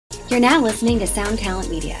You're now listening to Sound Talent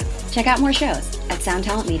Media. Check out more shows at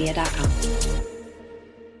soundtalentmedia.com.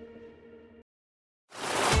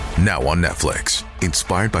 Now on Netflix,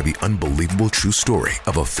 inspired by the unbelievable true story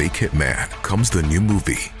of a fake hitman, comes the new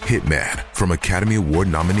movie, Hitman, from Academy Award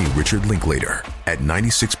nominee Richard Linklater. At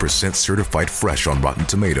 96% certified fresh on Rotten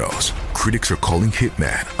Tomatoes, critics are calling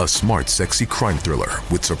Hitman a smart, sexy crime thriller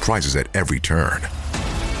with surprises at every turn.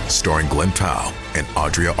 Starring Glenn Powell and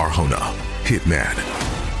Adria Arjona, Hitman.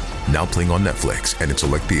 Now playing on Netflix and in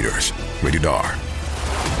select theaters. Rated R.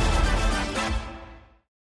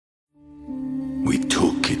 We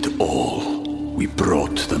took it all. We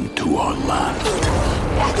brought them to our land.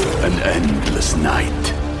 An endless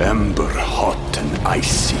night, ember hot and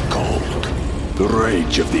icy cold. The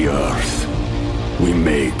rage of the earth. We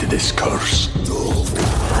made this curse.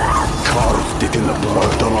 Carved it in the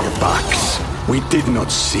blood on our backs. We did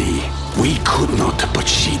not see. We could not, but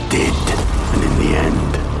she did. And in the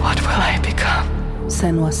end... What will I become?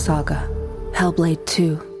 Senua's Saga. Hellblade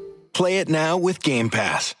 2. Play it now with Game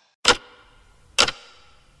Pass.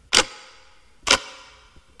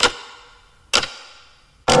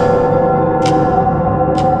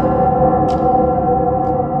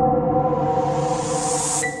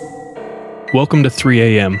 Welcome to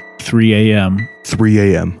 3 a.m. 3 a.m.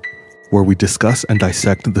 3 a.m., where we discuss and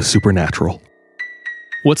dissect the supernatural.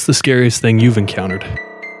 What's the scariest thing you've encountered?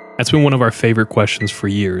 That's been one of our favorite questions for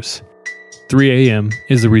years. 3 a.m.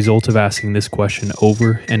 is the result of asking this question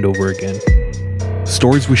over and over again.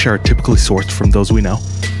 Stories we share are typically sourced from those we know,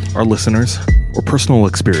 our listeners, or personal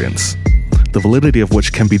experience, the validity of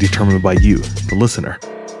which can be determined by you, the listener.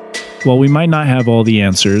 While we might not have all the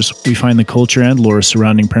answers, we find the culture and lore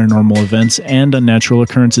surrounding paranormal events and unnatural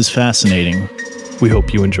occurrences fascinating. We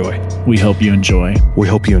hope you enjoy. We hope you enjoy. We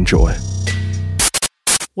hope you enjoy.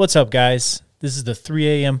 What's up, guys? This is the 3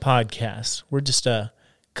 a.m. podcast. We're just a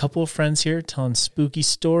couple of friends here telling spooky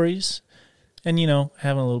stories and,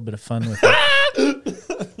 having a little bit of fun with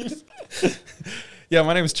it. Yeah,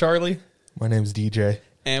 my name is Charlie. My name's DJ.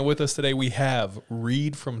 And with us today, we have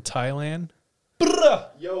Reed from Thailand.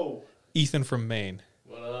 Yo. Ethan from Maine.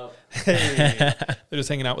 What up? Hey. They're just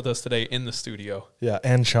hanging out with us today in the studio. Yeah,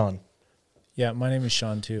 and Sean. Yeah, my name is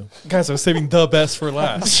Sean, too. Guys, I was saving the best for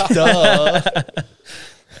last. Duh.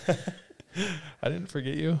 I didn't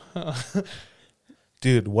forget you.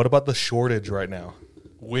 Dude, what about the shortage right now?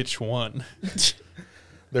 Which one?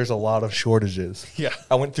 There's a lot of shortages. Yeah.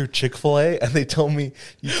 I went through Chick-fil-A and they told me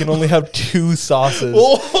you can only have 2 sauces.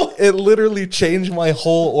 Oh. It literally changed my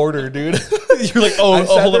whole order, dude. You're like,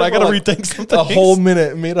 hold on, I gotta rethink something. A whole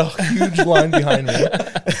minute, made a huge line behind me.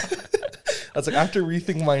 I was like, I have to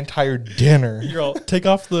rethink my entire dinner. You're all, take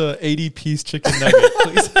off the 80-piece chicken nugget,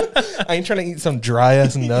 please. I ain't trying to eat some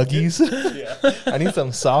dry-ass nuggies. Yeah. I need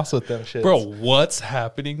some sauce with them shits. Bro, what's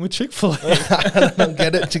happening with Chick-fil-A? I don't know,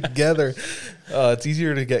 get it together. It's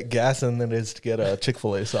easier to get gas than it is to get a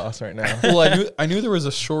Chick-fil-A sauce right now. Well, I knew there was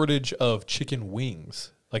a shortage of chicken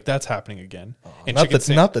wings. Like, that's happening again. And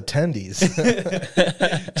not the tendies.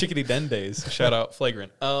 Chickadee dendays. Shout out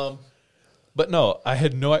Flagrant. But no, I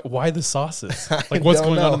had no idea. Why the sauces? Like, what's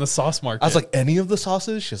going on in the sauce market? I was like, any of the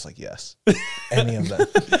sauces? She's like, yes. Any of them.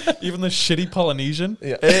 Even the shitty Polynesian?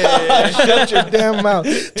 Yeah. Hey, shut your damn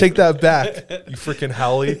mouth. Take that back, you freaking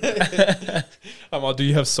Howley. I'm all, do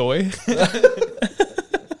you have soy?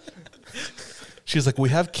 She's like, we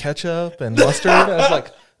have ketchup and mustard. I was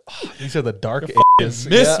like, oh, these are the dark ages.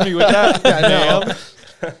 Missed me with that. I know.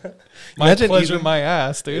 My pleasure, my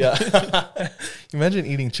ass, dude. Yeah. Imagine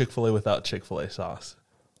eating Chick-fil-A without Chick-fil-A sauce.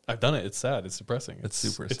 I've done it. It's sad. It's depressing. It's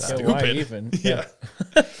super it's sad. Stupid. Why even? Yeah.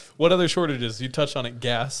 What other shortages? You touched on it.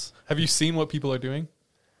 Gas. Have you seen what people are doing?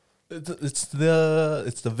 It's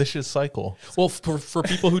the vicious cycle. Well, for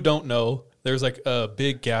people who don't know, there's like a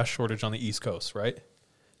big gas shortage on the East Coast, right?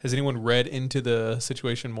 Has anyone read into the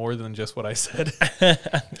situation more than just what I said?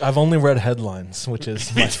 I've only read headlines, which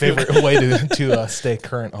is my favorite way to stay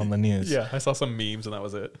current on the news. Yeah, I saw some memes and that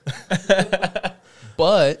was it.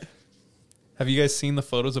 But have you guys seen the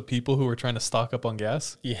photos of people who were trying to stock up on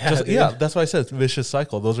gas? Yeah, that's why I said it's vicious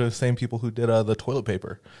cycle. Those are the same people who did the toilet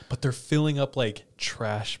paper. But they're filling up like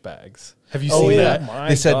trash bags. Have you seen that?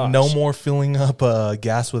 They said no more filling up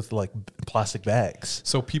gas with like plastic bags.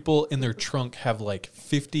 So people in their trunk have like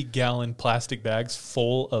 50-gallon plastic bags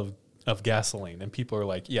full of gasoline. And people are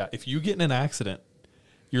like, yeah, if you get in an accident,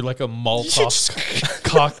 you're like a Molotov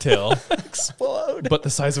cocktail. Explode. But the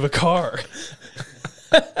size of a car.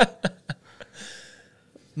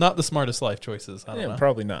 Not the smartest life choices. I don't know.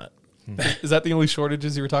 Probably not. Is that the only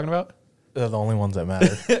shortages you were talking about? They're the only ones that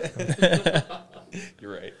matter.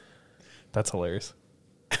 You're right. That's hilarious.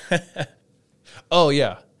 Oh,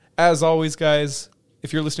 yeah. as always, guys,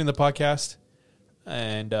 if you're listening to the podcast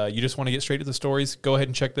and you just want to get straight to the stories, go ahead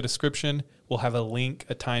and check the description. We'll have a link,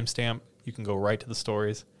 a timestamp. You can go right to the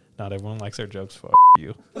stories. Not everyone likes our jokes. Fuck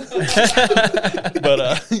you. But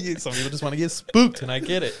some people just want to get spooked, and I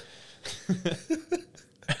get it.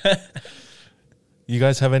 You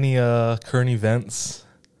guys have any current events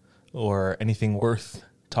or anything worth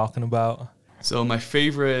talking about? So my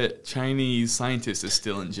favorite Chinese scientist is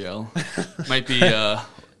still in jail. Might be,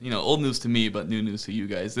 old news to me, but new news to you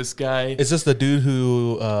guys. This guy... Is this the dude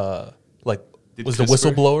who, was CRISPR? the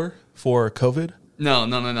whistleblower for COVID? No.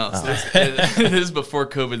 So this is before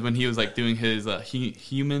COVID when he was doing his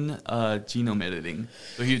human genome editing.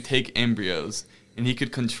 So he would take embryos and he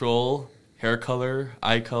could control hair color,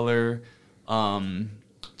 eye color,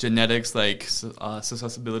 genetics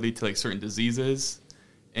susceptibility to certain diseases,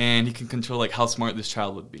 and he can control how smart this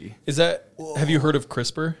child would be. Is that? Have you heard of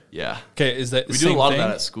CRISPR? Yeah. Okay. Is that we do a lot of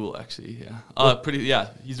that at school actually? Yeah.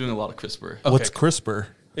 He's doing a lot of CRISPR. Okay. What's CRISPR?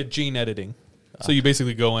 Gene editing. So you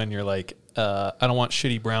basically go in, you're like, I don't want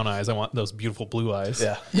shitty brown eyes. I want those beautiful blue eyes.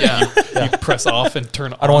 Yeah. You press off and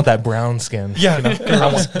turn on. I don't want that brown skin. Yeah.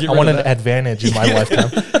 I want an advantage in my lifetime.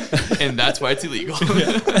 And that's why it's illegal.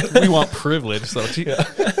 We want privilege. So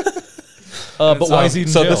but why is he in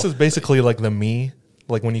jail? So this is basically like the me,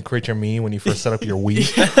 like when you create your me, when you first set up your Wii.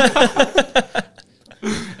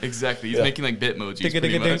 Exactly. He's making Bitmojis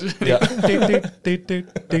pretty much.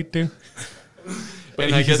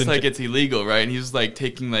 And I guess it's illegal, right? And he's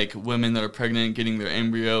taking women that are pregnant, getting their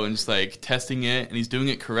embryo, and just testing it, and he's doing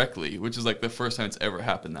it correctly, which is the first time it's ever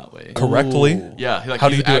happened that way. Correctly? Ooh. Yeah, How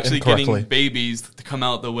do you he's do actually it incorrectly? getting babies to come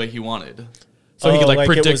out the way he wanted. So he could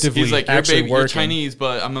predictively. He's you're Chinese,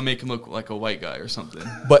 but I'm gonna make him look like a white guy or something.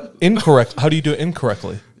 But incorrect. How do you do it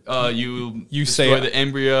incorrectly? You destroy the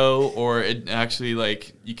embryo, or it actually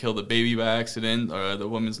you kill the baby by accident, or the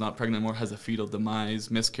woman's not pregnant anymore, has a fetal demise,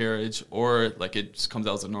 miscarriage, or it just comes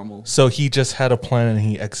out as a normal. So he just had a plan and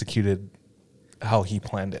he executed how he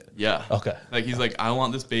planned it. Yeah. Okay. He's I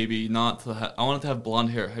want this baby I want it to have blonde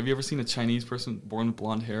hair. Have you ever seen a Chinese person born with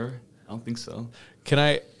blonde hair? I don't think so.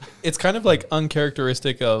 It's kind of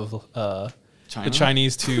uncharacteristic of China? the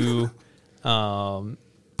Chinese to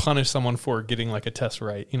punish someone for getting a test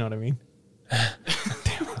right. You know what I mean?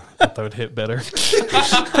 Damn, I thought it would hit better.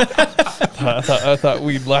 I thought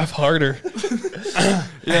we'd laugh harder.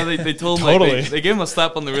 Yeah, they told him Totally. They gave him a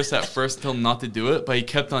slap on the wrist at first, told him not to do it, but he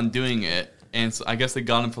kept on doing it. And so I guess they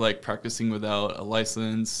got him for practicing without a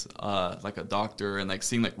license, a doctor, and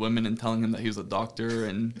seeing women and telling him that he was a doctor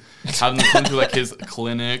and having them come to his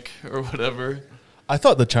clinic or whatever. I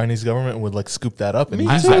thought the Chinese government would scoop that up and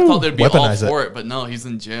I thought they'd be all weaponize for it, but no, he's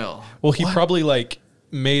in jail. Well, he probably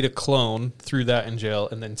made a clone, threw that in jail,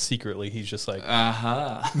 and then secretly he's just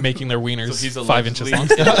making their wieners So he's 5 inches long.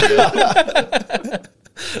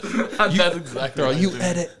 That's exactly what you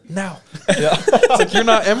edit now. It's you're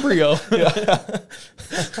not embryo. I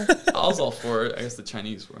was all for it. I guess the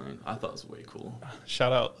Chinese weren't. I thought it was way cool.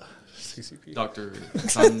 Shout out CCP. Dr.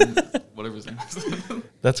 Sun, whatever his name is.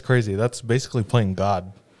 That's crazy. That's basically playing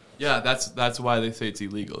God. Yeah, that's why they say it's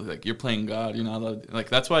illegal. You're playing God. You're not allowed.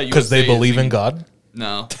 That's why because they believe in God.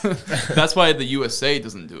 No, that's why the USA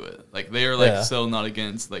doesn't do it. They are so not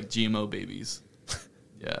against GMO babies.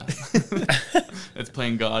 Yeah, it's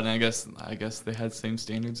playing God, and I guess they had same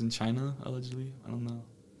standards in China allegedly. I don't know.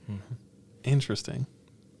 Mm-hmm. Interesting.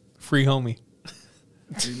 Free homie.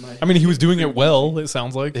 I mean, he was doing it well. It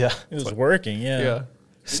sounds like. Yeah, it was working. Yeah.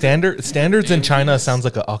 Standards in China sounds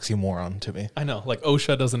like an oxymoron to me. I know,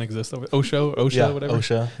 OSHA doesn't exist. OSHA, whatever.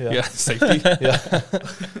 OSHA, yeah. Safety. Yeah.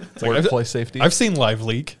 Workplace safety. I've seen Live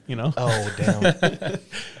Leak, Oh, damn.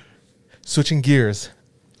 Switching gears.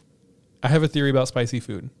 I have a theory about spicy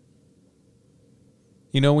food.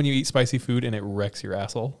 When you eat spicy food and it wrecks your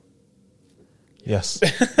asshole? Yes.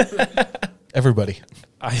 Everybody.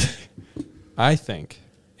 I think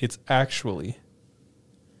it's actually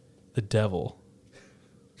the devil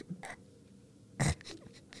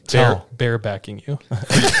barebacking you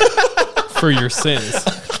for your sins.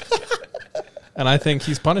 And I think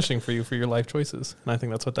he's punishing for you for your life choices. And I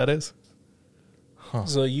think that's what that is. Huh.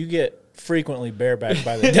 So you get frequently barebacked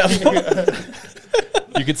by the devil.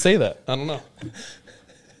 You could say that. I don't know.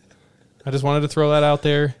 I just wanted to throw that out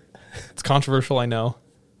there. It's controversial, I know,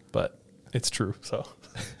 but it's true. So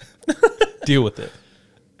deal with it.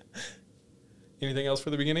 Anything else for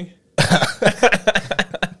the beginning?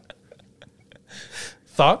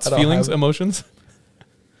 Thoughts, feelings, emotions?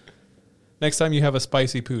 Next time you have a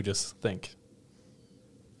spicy poo, just think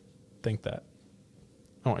that.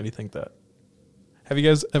 I want you to think that. Have you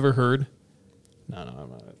guys ever heard? No,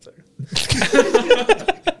 I'm not.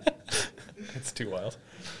 too wild.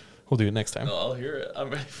 We'll do it next time. No, I'll hear it. I'm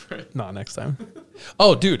ready for it. Not next time.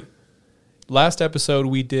 Oh, dude. Last episode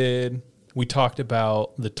we talked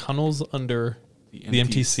about the tunnels under the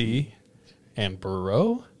MTC. And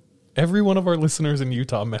bro, every one of our listeners in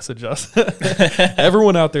Utah messaged us.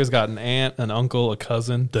 Everyone out there's got an aunt, an uncle, a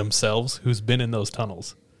cousin, themselves who's been in those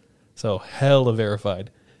tunnels. So hella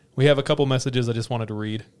verified. We have a couple messages I just wanted to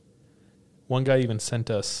read. One guy even sent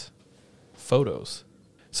us photos.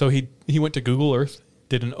 So he went to Google Earth,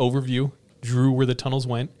 did an overview, drew where the tunnels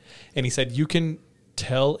went, and he said you can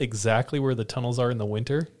tell exactly where the tunnels are in the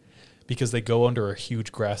winter because they go under a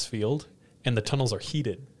huge grass field and the tunnels are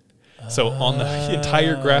heated. So on the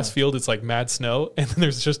entire grass field, it's like mad snow, and then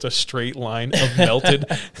there's just a straight line of melted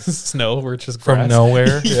snow where it's just grass. From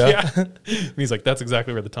nowhere. Yeah. And he's like, that's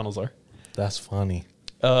exactly where the tunnels are. That's funny.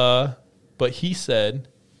 But he said,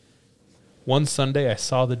 one Sunday I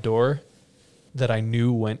saw the door that I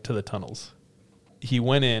knew went to the tunnels. He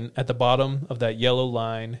went in at the bottom of that yellow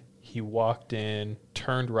line. He walked in,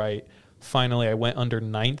 turned right. Finally, I went under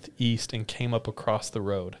 9th East and came up across the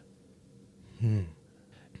road.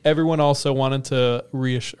 Everyone also wanted to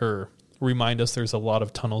remind us there's a lot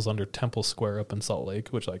of tunnels under Temple Square up in Salt Lake,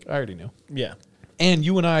 which like I already knew. Yeah. And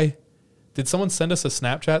you and I, did someone send us a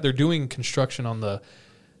Snapchat? They're doing construction on the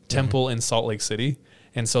temple in Salt Lake City.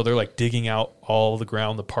 And so they're like digging out all the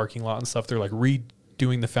ground, the parking lot and stuff. They're like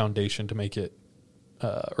redoing the foundation to make it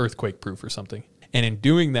earthquake proof or something. And in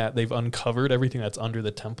doing that, they've uncovered everything that's under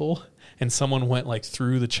the temple. And someone went like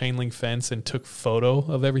through the chain link fence and took photo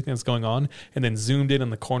of everything that's going on and then zoomed in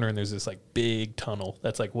the corner. And there's this like big tunnel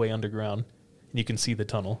that's like way underground. And you can see the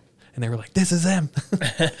tunnel. And they were like, this is them.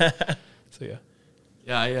 So, yeah.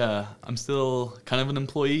 Yeah, I'm still kind of an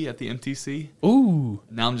employee at the MTC. Ooh.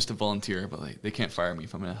 Now I'm just a volunteer, but like they can't fire me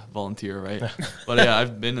if I'm a volunteer, right? But yeah,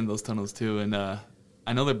 I've been in those tunnels too. And I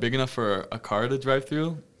know they're big enough for a car to drive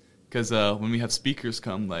through. Because when we have speakers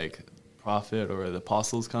come, like Prophet or the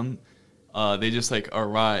Apostles come, they just like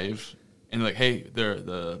arrive and like, hey, they're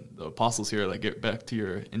the Apostles here. Like, get back to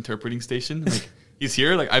your interpreting station. Like, he's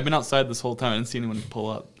here. Like, I've been outside this whole time. I didn't see anyone pull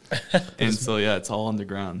up. And so yeah, it's all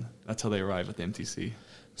underground. That's how they arrive at the MTC.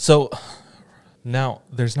 So now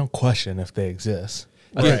there's no question if they exist.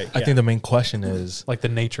 I think the main question is like the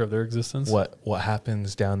nature of their existence. What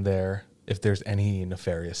happens down there if there's any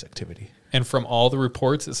nefarious activity? And from all the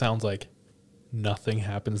reports, it sounds like nothing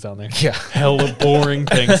happens down there. Yeah. Hella boring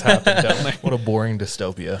things happen down there. What a boring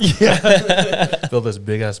dystopia. Yeah. Build this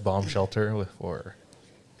big-ass bomb shelter for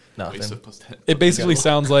nothing. It basically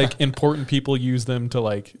sounds like important people use them to,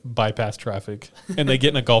 like, bypass traffic. And they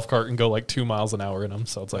get in a golf cart and go, like, 2 miles an hour in them.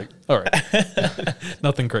 So it's like, all right.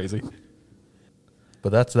 Nothing crazy.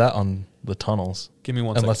 But that's that on the tunnels. Give me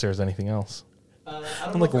one Unless second. there's anything else.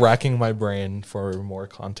 I'm like racking my brain for more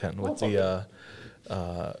content with the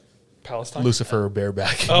Palestine? Lucifer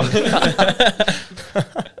bareback. I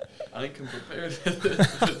didn't come prepared.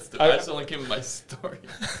 I just only came with my story.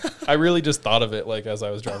 I really just thought of it like as I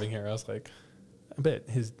was driving here. I was like, I bet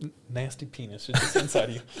his nasty penis is just inside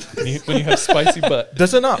of you when you have spicy butt.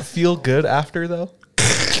 Does it not feel good after though?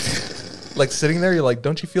 Like sitting there, you're like,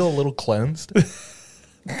 don't you feel a little cleansed?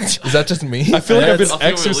 Is that just me? I feel like I've been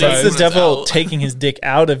exercising. It's the devil taking his dick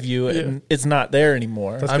out of you, and it's not there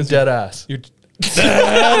anymore. I'm dead ass. With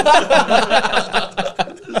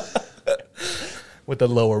the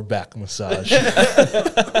lower back massage.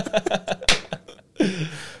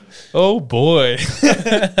 Oh boy.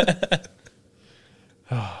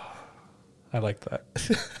 I like that.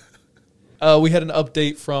 We had an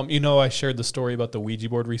update from, I shared the story about the Ouija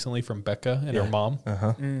board recently from Becca and her mom.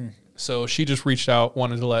 Uh-huh. So she just reached out,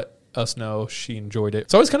 wanted to let us know she enjoyed it.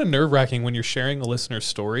 It's always kind of nerve-wracking when you're sharing a listener's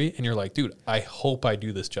story and you're like, dude, I hope I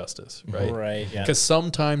do this justice, right? Right, yeah. Because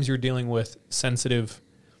sometimes you're dealing with sensitive,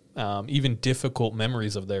 even difficult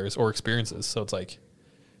memories of theirs or experiences. So it's like,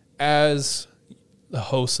 as the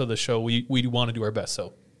hosts of the show, we want to do our best.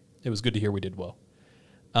 So it was good to hear we did well.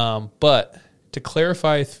 But to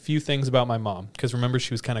clarify a few things about my mom, because remember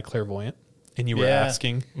she was kind of clairvoyant and you were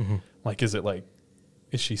asking, like,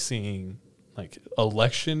 is she seeing like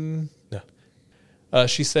election? Yeah.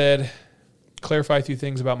 She said, clarify a few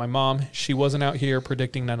things about my mom. She wasn't out here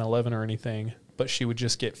predicting 9/11 or anything, but she would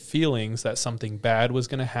just get feelings that something bad was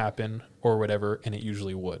going to happen or whatever, and it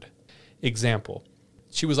usually would. Example,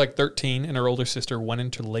 she was like 13 and her older sister went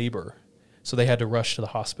into labor, so they had to rush to the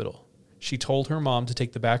hospital. She told her mom to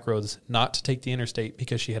take the back roads, not to take the interstate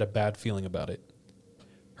because she had a bad feeling about it.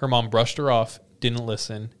 Her mom brushed her off, didn't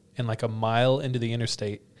listen, and like a mile into the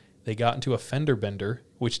interstate, they got into a fender bender,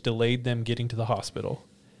 which delayed them getting to the hospital.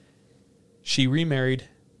 She remarried.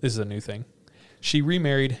 This is a new thing. She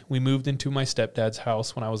remarried. We moved into my stepdad's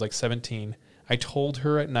house when I was like 17. I told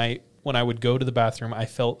her at night when I would go to the bathroom, I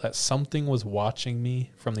felt that something was watching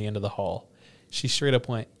me from the end of the hall. She straight up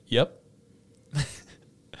went, yep.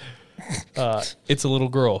 It's a little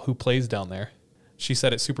girl who plays down there. She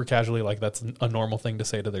said it super casually, like that's a normal thing to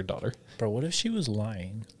say to their daughter. Bro, what if she was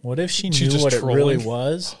lying? What if she She's knew just what trolling? it really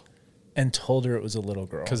was and told her it was a little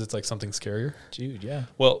girl? Because it's like something scarier. Dude, yeah.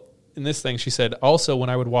 Well, in this thing, she said, also, when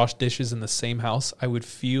I would wash dishes in the same house, I would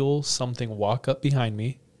feel something walk up behind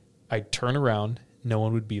me. I'd turn around. No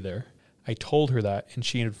one would be there. I told her that, and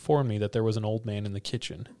she informed me that there was an old man in the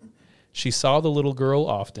kitchen. She saw the little girl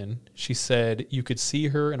often. She said you could see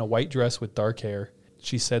her in a white dress with dark hair.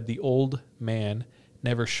 She said the old man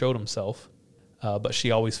never showed himself, but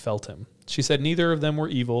she always felt him. She said neither of them were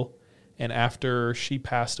evil, and after she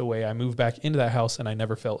passed away, I moved back into that house, and I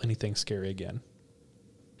never felt anything scary again.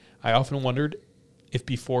 I often wondered if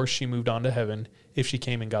before she moved on to heaven, if she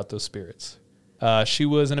came and got those spirits. She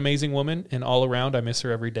was an amazing woman, and all around, I miss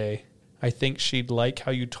her every day. I think she'd like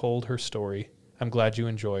how you told her story. I'm glad you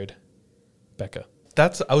enjoyed. Becca.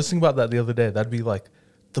 I was thinking about that the other day. That'd be like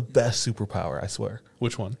the best superpower, I swear.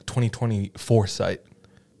 Which one? 2020 foresight.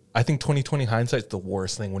 I think 2020 hindsight's the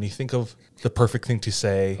worst thing. When you think of the perfect thing to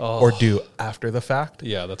say or do after the fact.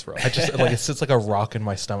 Yeah, that's right. I just like it sits like a rock in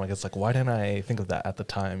my stomach. It's like, why didn't I think of that at the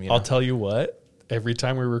time? You know? I'll tell you what. Every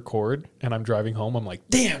time we record and I'm driving home, I'm like,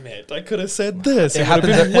 damn it, I could have said this. It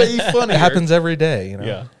happens way funnier. It happens every day, you know?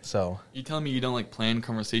 Yeah. So You telling me you don't like plan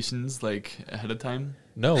conversations like ahead of time?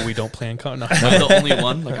 No, we don't plan. No. I'm the only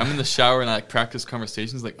one. Like I'm in the shower and I like practice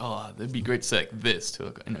conversations. Like, oh, that'd be great to say like this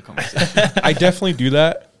to in a conversation. I definitely do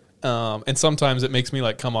that, and sometimes it makes me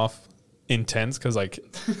like come off intense because like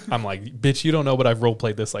I'm like, bitch, you don't know, but I've role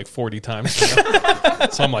played this like 40 times. You know?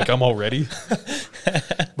 So I'm like, I'm all ready.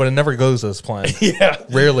 But it never goes as planned. Yeah,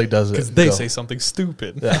 rarely does it because they say something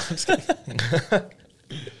stupid. Yeah.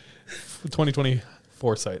 2020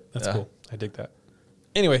 foresight. That's Yeah. cool. I dig that.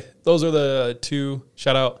 Anyway, those are the two.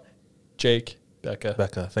 Shout out Jake, Becca.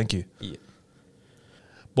 Becca, thank you. Yeah.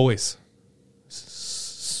 Boys,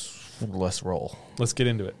 let's roll. Let's get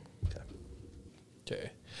into it.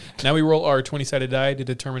 Okay. Now we roll our 20-sided die to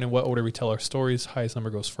determine in what order we tell our stories. Highest number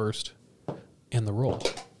goes first. And the roll.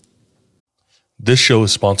 This show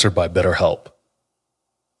is sponsored by BetterHelp.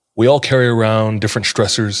 We all carry around different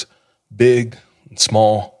stressors, big and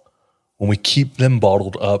small. When we keep them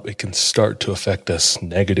bottled up, it can start to affect us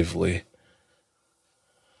negatively.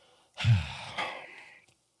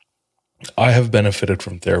 I have benefited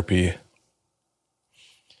from therapy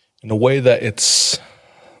in a way that it's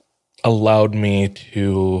allowed me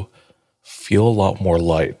to feel a lot more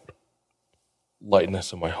lightness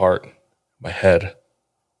in my heart, my head,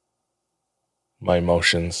 my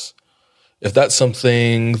emotions. If that's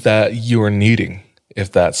something that you are needing,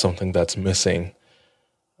 if that's something that's missing,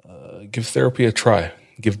 give therapy a try.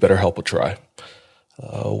 Give BetterHelp a try.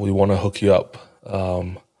 We want to hook you up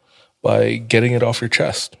by getting it off your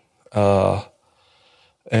chest and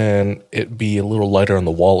it be a little lighter on the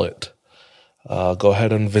wallet. Go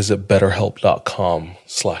ahead and visit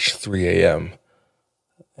betterhelp.com/3am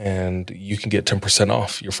and you can get 10%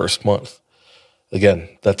 off your first month. Again,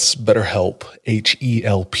 that's BetterHelp,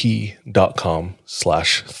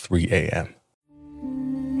 HELP.com/3am.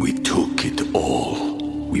 We took it all.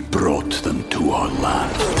 We brought them to our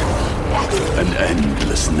land. An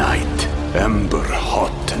endless night, ember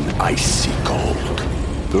hot and icy cold.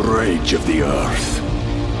 The rage of the earth.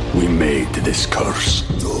 We made this curse.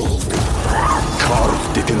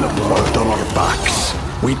 Carved it in the blood on our backs.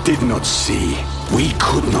 We did not see. We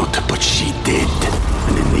could not, but she did.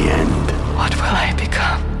 And in the end, What will I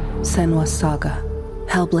become? Senwa Saga.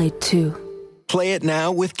 Hellblade 2. Play it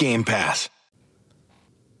now with Game Pass.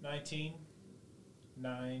 19,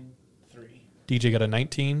 9, 3. DJ got a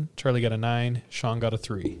 19, Charlie got a 9, Sean got a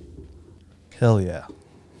 3. Hell yeah.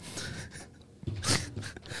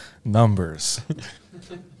 Numbers.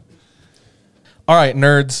 All right,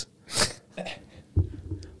 nerds.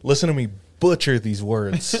 Listen to me butcher these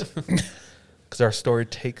words. Because our story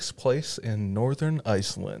takes place in northern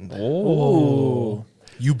Iceland. Oh.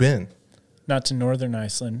 You been? Not to northern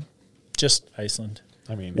Iceland, just Iceland.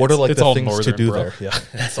 I mean, What are like it's the all things northern, to do bro. there? Yeah,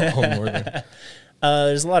 it's all northern.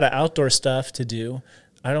 There's a lot of outdoor stuff to do.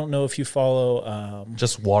 I don't know if you follow.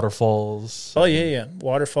 Just waterfalls. Oh, yeah.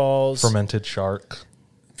 Waterfalls. Fermented shark.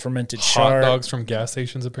 Fermented Hot shark. dogs from gas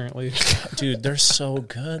stations, apparently. Dude, they're so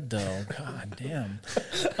good, though. God damn.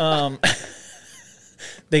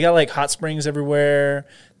 They got like hot springs everywhere.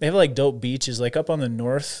 They have like dope beaches. Like up on the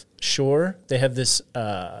North Shore, they have this,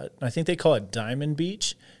 I think they call it Diamond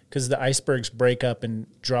Beach, because the icebergs break up and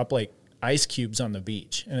drop like ice cubes on the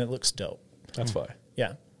beach, and it looks dope. That's fine.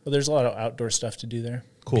 Yeah. Well, there's a lot of outdoor stuff to do there.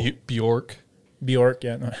 Cool. Bjork. Bjork,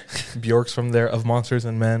 yeah. No. Bjork's from there, Of Monsters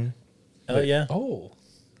and Men. Oh, yeah. Oh,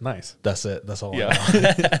 nice. That's it. That's all I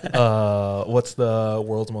know. What's the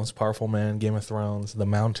world's most powerful man? Game of Thrones. The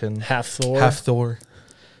Mountain. Half Thor. Half Thor.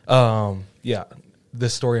 Yeah.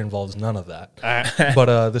 This story involves none of that.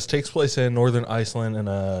 But this takes place in northern Iceland in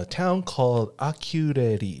a town called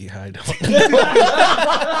Akureyri. I don't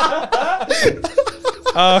know.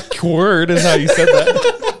 Awkward is how you said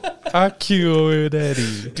that.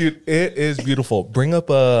 Akureyri. Dude, it is beautiful. Bring up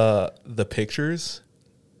the pictures.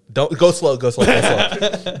 Don't go slow.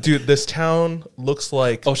 Dude, this town looks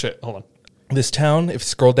like... Oh, shit. Hold on. This town, if you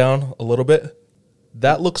scroll down a little bit,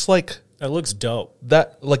 that looks like... It looks dope.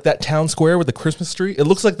 That town square with the Christmas tree, it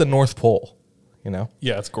looks like the North Pole, you know?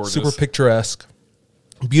 Yeah, it's gorgeous. Super picturesque.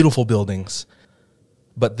 Beautiful buildings.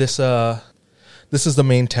 But this is the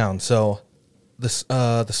main town. So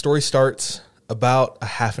the story starts about a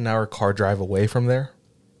half an hour car drive away from there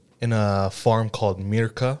in a farm called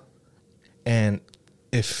Mirka. And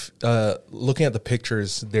if looking at the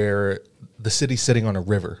pictures, the city's sitting on a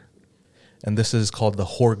river. And this is called the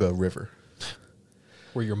Horga River.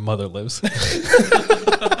 Where your mother lives.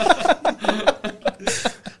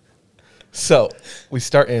 So we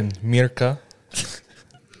start in Mirka,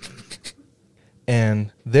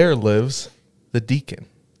 and there lives the deacon.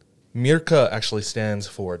 Mirka actually stands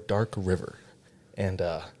for Dark River, and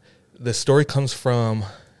the story comes from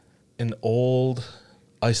an old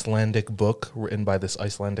Icelandic book written by this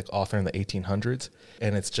Icelandic author in the 1800s,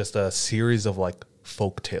 and it's just a series of like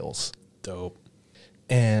folk tales. Dope.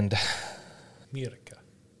 And Mirka.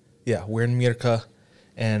 Yeah, we're in Mirka,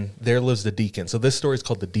 and there lives the deacon. So this story is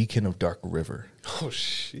called The Deacon of Dark River. Oh,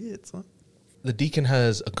 shit, son. The deacon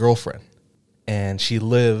has a girlfriend, and she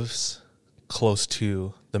lives close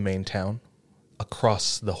to the main town,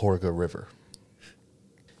 across the Horga River.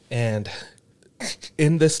 And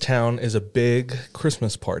in this town is a big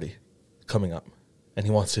Christmas party coming up, and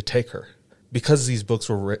he wants to take her. Because these books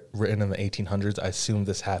were written in the 1800s, I assume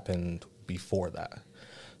this happened before that.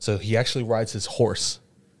 So he actually rides his horse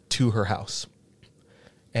to her house,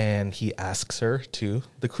 and he asks her to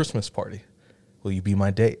the Christmas party. Will you be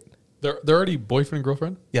my date? They're already boyfriend and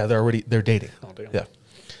girlfriend? Yeah, they're dating. Oh, damn. Yeah.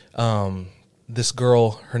 This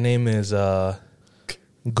girl, her name is Gurun.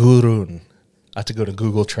 I have to go to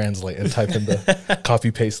Google Translate and type in the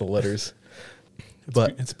copy paste the letters.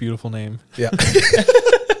 But it's a beautiful name. Yeah.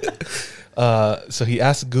 So he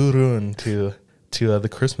asked Gurun to the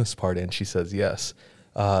Christmas party, and she says yes.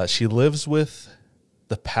 She lives with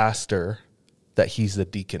the pastor that he's the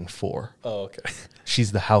deacon for. Oh, okay.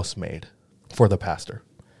 She's the housemaid for the pastor.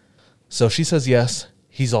 So she says yes.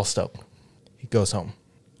 He's all stoked. He goes home.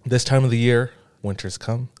 This time of the year, winter's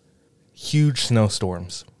come. Huge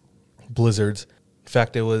snowstorms, blizzards. In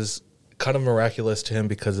fact, it was kind of miraculous to him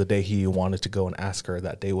because the day he wanted to go and ask her,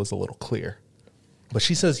 that day was a little clear. But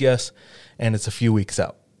she says yes, and it's a few weeks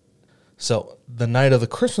out. So the night of the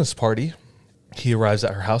Christmas party, he arrives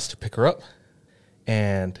at her house to pick her up,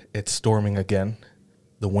 and it's storming again.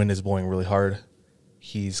 The wind is blowing really hard.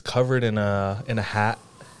 He's covered in a hat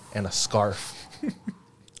and a scarf,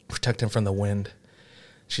 protect him from the wind.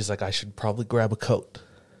 She's like, I should probably grab a coat.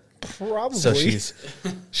 Probably. So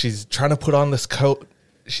she's trying to put on this coat.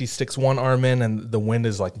 She sticks one arm in, and the wind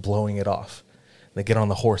is like blowing it off. They get on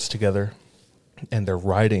the horse together, and they're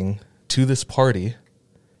riding to this party,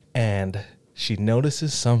 and she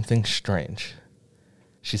notices something strange.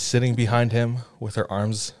 She's sitting behind him with her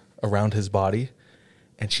arms around his body,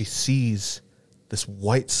 and she sees this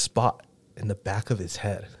white spot in the back of his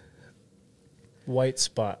head. White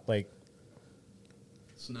spot, like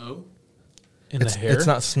snow? In the hair? It's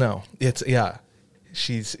not snow. It's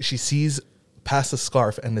she sees past the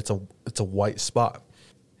scarf, and it's a white spot,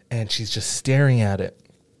 and she's just staring at it.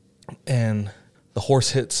 And the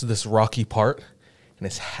horse hits this rocky part, and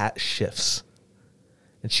his hat shifts,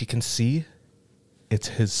 and she can see it's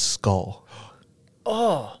his skull.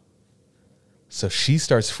 Oh. So she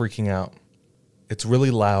starts freaking out. It's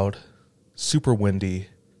really loud, super windy.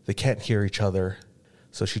 They can't hear each other,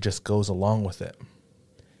 so she just goes along with it.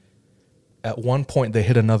 At one point, they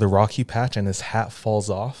hit another rocky patch, and his hat falls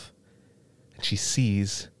off, and she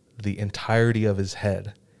sees the entirety of his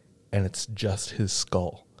head, and it's just his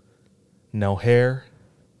skull. No hair,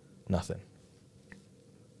 nothing.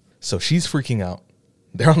 So she's freaking out.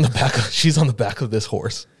 She's on the back of this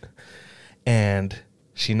horse, and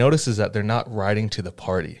she notices that they're not riding to the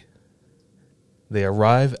party. They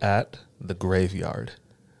arrive at the graveyard.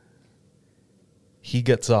 He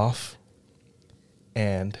gets off,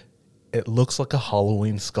 and it looks like a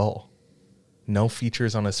Halloween skull. No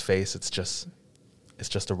features on his face. It's just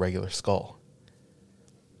a regular skull.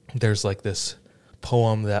 There's like this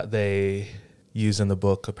poem that they use in the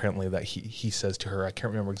book, apparently, that he says to her. I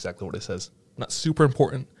can't remember exactly what it says. Not super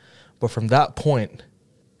important. But from that point,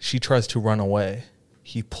 she tries to run away.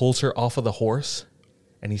 He pulls her off of the horse,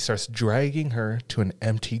 and he starts dragging her to an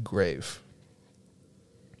empty grave.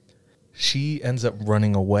 She ends up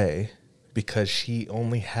running away because she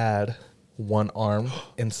only had one arm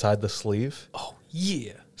inside the sleeve. Oh,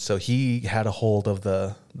 yeah. So he had a hold of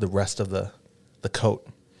the rest of the coat.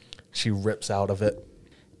 She rips out of it,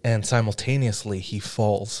 and simultaneously he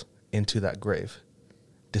falls into that grave,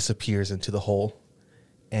 disappears into the hole,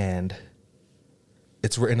 and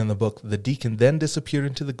it's written in the book, the deacon then disappeared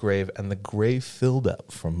into the grave, and the grave filled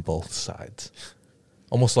up from both sides,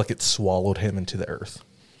 almost like it swallowed him into the earth.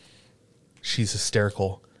 She's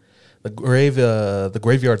hysterical. The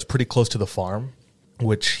graveyard's pretty close to the farm,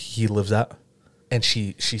 which he lives at. And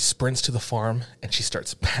she sprints to the farm, and she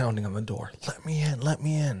starts pounding on the door. Let me in, let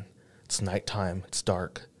me in. It's nighttime, it's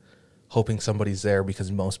dark. Hoping somebody's there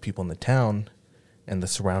because most people in the town and the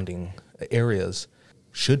surrounding areas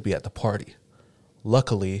should be at the party.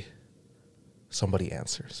 Luckily, somebody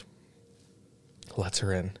answers. Lets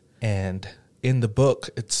her in. And in the book,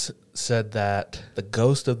 it's said that the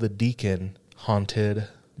ghost of the deacon haunted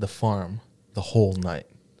the farm the whole night.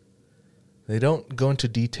 They don't go into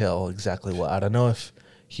detail exactly what. I don't know if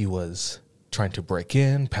he was trying to break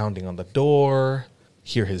in, pounding on the door,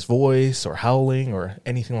 hear his voice or howling or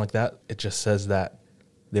anything like that. It just says that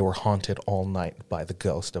they were haunted all night by the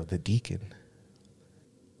ghost of the deacon.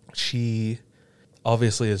 She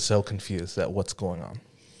obviously is so confused at what's going on.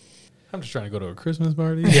 I'm just trying to go to a Christmas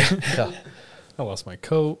party. Yeah. I lost my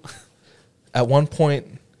coat. At one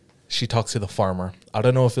point, she talks to the farmer. I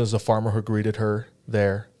don't know if it was the farmer who greeted her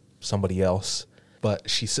there, somebody else, but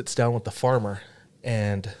she sits down with the farmer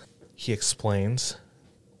and he explains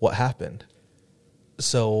what happened.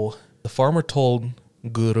 So the farmer told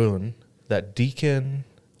Gurun that Deacon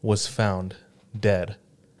was found dead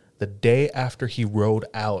the day after he rode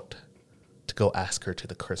out to go ask her to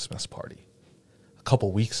the Christmas party a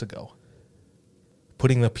couple weeks ago.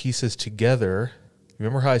 Putting the pieces together,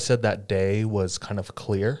 remember how I said that day was kind of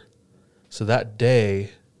clear? So that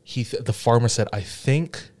day, the farmer said, I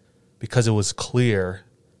think because it was clear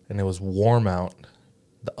and it was warm out,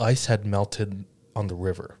 the ice had melted on the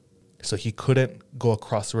river. So he couldn't go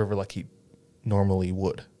across the river like he normally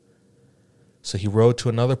would. So he rode to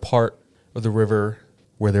another part of the river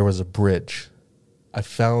where there was a bridge. I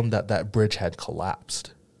found that bridge had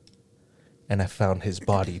collapsed, and I found his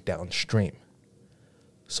body downstream.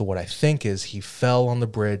 So what I think is he fell on the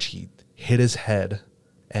bridge, he hit his head,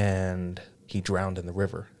 and he drowned in the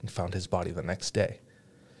river and found his body the next day.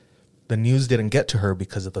 The news didn't get to her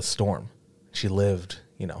because of the storm. She lived,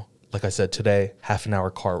 like I said today, half an hour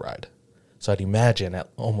car ride. So I'd imagine at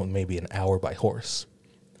almost maybe an hour by horse.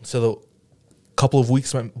 So a couple of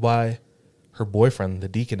weeks went by. Her boyfriend, the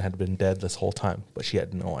deacon, had been dead this whole time, but she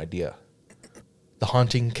had no idea. The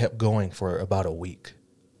haunting kept going for about a week.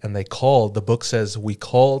 And the book says, we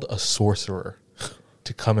called a sorcerer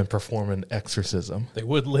to come and perform an exorcism. They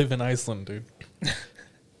would live in Iceland, dude.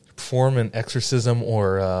 Perform an exorcism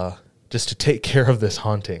or just to take care of this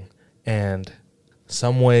haunting. And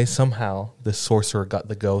some way, somehow, this sorcerer got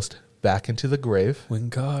the ghost back into the grave.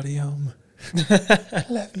 Wingardium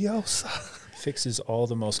Leviosa. Fixes all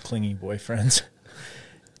the most clingy boyfriends.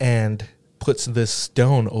 And puts this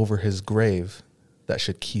stone over his grave that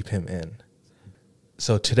should keep him in.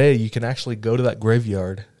 So today you can actually go to that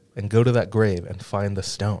graveyard and go to that grave and find the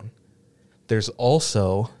stone. There's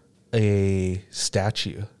also a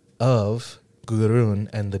statue of Gurun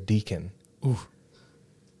and the deacon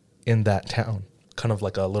in that town. Kind of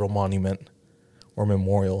like a little monument or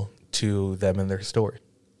memorial to them and their story.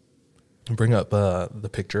 Bring up the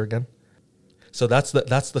picture again. So that's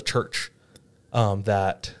the church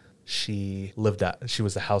that she lived at. She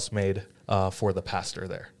was the housemaid for the pastor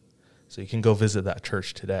there. So you can go visit that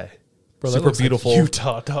church today. Bro, super beautiful. Like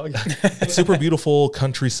Utah, dog. Super beautiful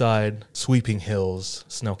countryside, sweeping hills,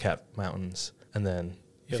 snow-capped mountains, and then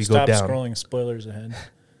if you go down, stop scrolling. Spoilers ahead.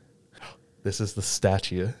 This is the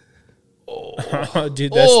statue. Oh,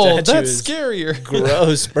 dude, that statue that's is scarier.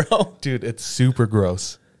 Gross, bro. Dude, it's super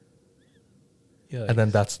gross. Yeah. And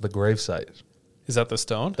then that's the gravesite. Is that the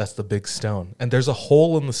stone? That's the big stone. And there's a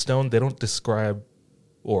hole in the stone. They don't describe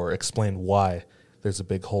or explain why there's a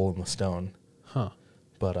big hole in the stone. Huh.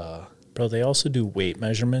 But bro, they also do weight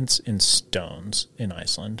measurements in stones in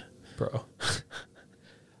Iceland. Bro.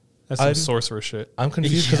 That's some sorcerer shit. I'm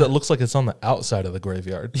confused because it looks like it's on the outside of the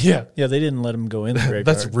graveyard. Yeah, they didn't let him go in the graveyard.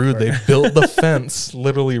 That's rude. They built the fence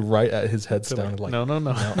literally right at his headstone. Like, no.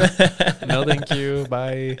 No, thank you.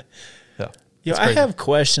 Bye. Yeah. Yo, I have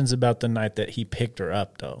questions about the night that he picked her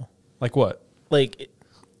up, though. Like what? Like,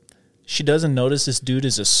 she doesn't notice this dude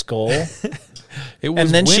is a skull. It was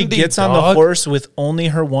and then she windy, gets on the horse with only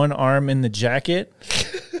her one arm in the jacket.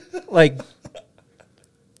 Like,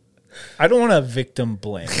 I don't want to victim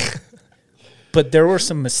blame, but there were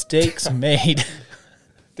some mistakes made.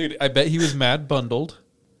 Dude, I bet he was mad bundled.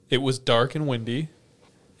 It was dark and windy.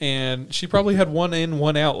 And she probably had one in,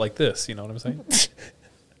 one out like this. You know what I'm saying?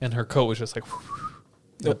 And her coat was just like...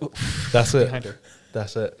 That's it. Behind her.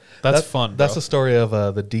 That's it. That's fun, That's bro. the story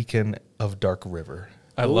of the Deacon of Dark River.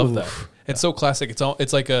 I love that. It's so classic.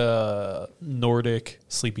 It's like a Nordic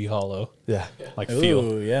Sleepy Hollow. Yeah. Like feel.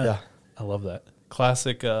 Ooh, yeah. I love that.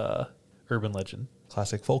 Classic urban legend.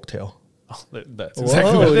 Classic folktale. Oh, that's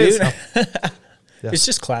exactly Whoa, what it is. Yeah. It's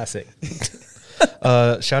just classic.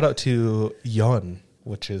 Shout out to Jon,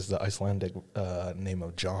 which is the Icelandic name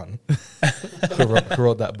of John, who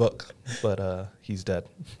wrote that book, but he's dead.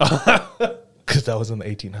 Because that was in the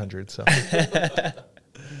 1800s. So.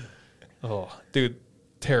 Oh, dude,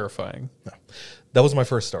 terrifying. No. That was my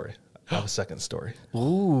first story. I have a second story.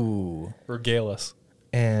 Ooh. Regale us.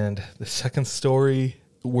 And the second story,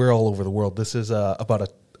 we're all over the world. This is about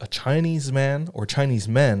a Chinese man or Chinese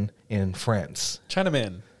men in France.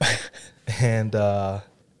 Chinaman. And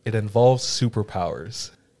it involves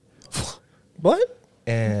superpowers. What?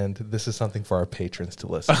 And this is something for our patrons to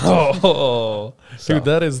listen to. Oh, So. dude,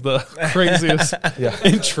 that is the craziest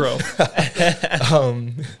intro.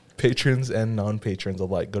 Patrons and non-patrons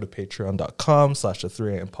alike, go to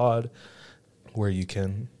patreon.com/the3am pod, where you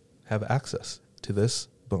can have access to this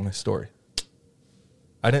bonus story.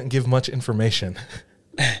 I didn't give much information.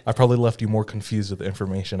 I probably left you more confused with the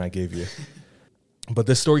information I gave you. But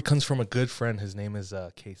this story comes from a good friend. His name is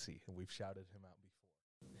Casey, and we've shouted him out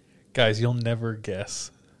before. Guys, you'll never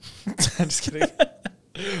guess. I'm just kidding.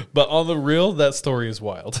 But on the real, that story is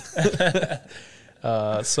wild.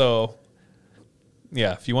 So,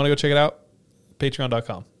 yeah, if you want to go check it out,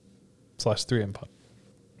 patreon.com/3mpod.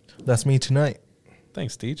 That's me tonight.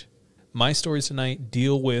 Thanks, Deej. My stories tonight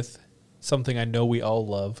deal with something I know we all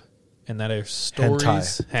love, and that are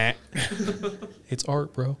stories. It's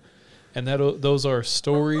art, bro. And those are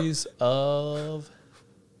stories of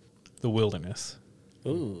the wilderness.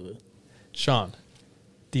 Ooh. Sean,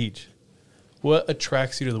 Deej, what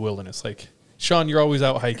attracts you to the wilderness? Like, Sean, you're always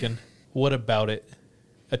out hiking. What about it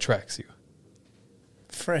attracts you?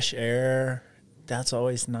 Fresh air. That's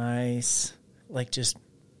always nice. Like just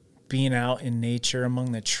being out in nature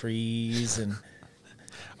among the trees and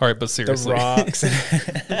all right, but seriously, the rocks.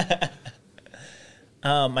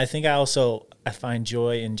 I think I find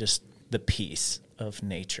joy in just the peace of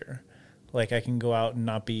nature. Like I can go out and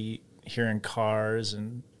not be hearing cars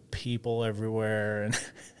and people everywhere. And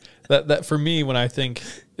that for me, when I think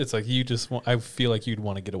it's like I feel like you'd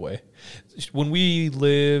want to get away. When we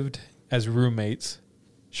lived as roommates,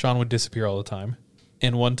 Sean would disappear all the time.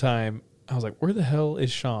 And one time I was like, where the hell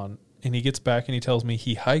is Sean? And he gets back and he tells me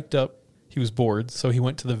he hiked up. He was bored, so he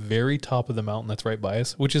went to the very top of the mountain that's right by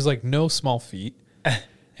us, which is like no small feat,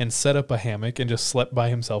 and set up a hammock and just slept by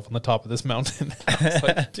himself on the top of this mountain. I was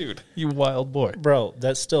like, dude, you wild boy. Bro,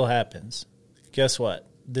 that still happens. Guess what?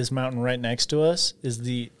 This mountain right next to us is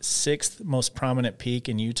the 6th most prominent peak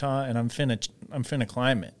in Utah, and I'm finna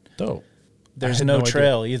climb it. Dope. There's no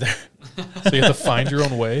trail either. So you have to find your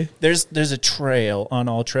own way? There's a trail on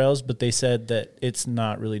all trails, but they said that it's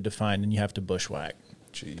not really defined and you have to bushwhack.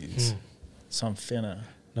 Jeez. So I'm finna.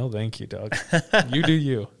 No, thank you, dog. You do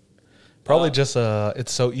you. Probably just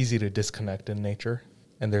it's so easy to disconnect in nature,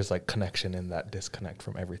 and there's like connection in that disconnect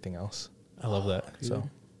from everything else. I love that. So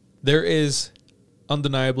there is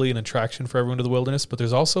undeniably an attraction for everyone to the wilderness, but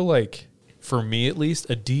there's also, like, for me at least,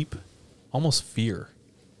 a deep, almost fear.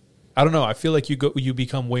 I don't know. I feel like you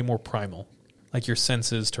become way more primal. Like your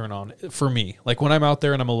senses turn on. For me, like when I'm out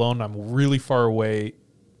there and I'm alone, I'm really far away.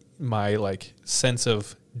 My like sense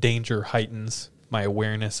of danger heightens. My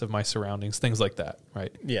awareness of my surroundings, things like that.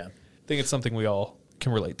 Right? Yeah. I think it's something we all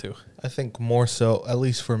can relate to. I think more so, at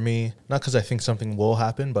least for me, not because I think something will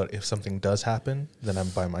happen, but if something does happen, then I'm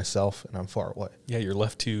by myself and I'm far away. Yeah, you're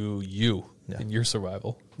left to you and your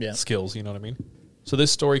survival skills. You know what I mean? So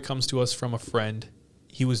this story comes to us from a friend.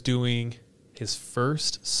 He was doing his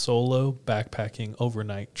first solo backpacking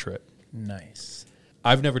overnight trip. Nice.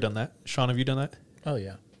 I've never done that. Sean, have you done that? Oh,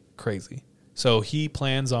 yeah. Crazy. So he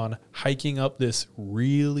plans on hiking up this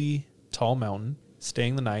really tall mountain,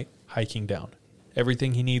 staying the night, hiking down.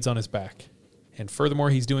 everything he needs on his back. And furthermore,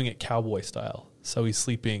 he's doing it cowboy style. So he's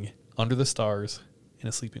sleeping under the stars in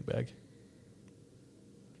a sleeping bag.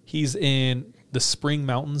 He's in the Spring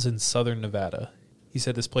Mountains in southern Nevada. He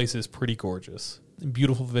said this place is pretty gorgeous.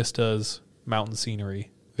 Beautiful vistas, mountain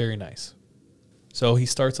scenery, very nice. So he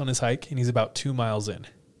starts on his hike, and he's about 2 miles in.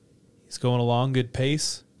 He's going along good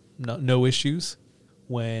pace, no issues,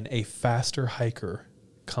 when a faster hiker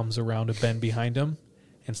comes around a bend behind him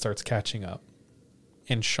and starts catching up.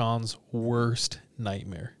 And Sean's worst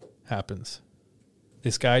nightmare happens.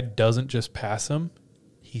 This guy doesn't just pass him.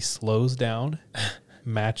 He slows down,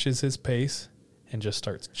 matches his pace, and just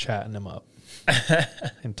starts chatting him up.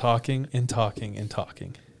 And talking and talking and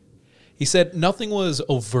talking. He said nothing was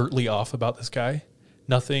overtly off about this guy.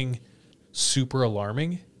 Nothing super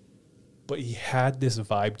alarming. But he had this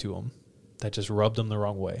vibe to him that just rubbed him the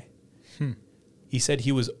wrong way. He said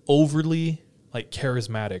he was overly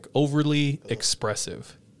charismatic, overly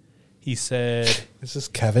expressive. He said... Is this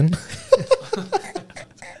Kevin?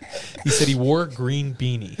 He said he wore a green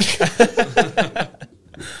beanie.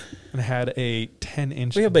 And had a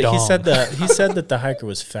 10-inch Yeah, but dong. he said that the hiker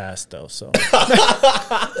was fast, though, so...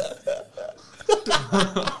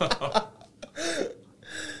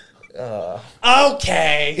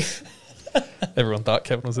 Okay. Everyone thought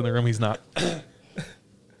Kevin was in the room. He's not.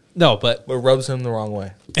 No, but rubs him the wrong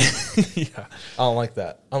way. Yeah. I don't like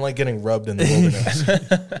that. I don't like getting rubbed in the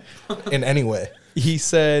wilderness in any way. He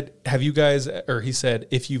said, he said,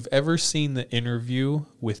 if you've ever seen the interview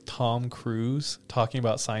with Tom Cruise talking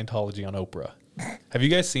about Scientology on Oprah, have you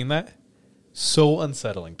guys seen that? So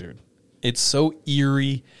unsettling, dude. It's so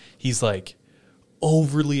eerie. He's like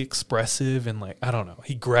overly expressive and I don't know.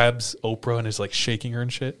 He grabs Oprah and is like shaking her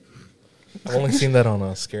and shit. I've only seen that on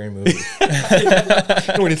a scary movie.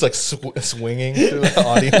 When he's like swinging through the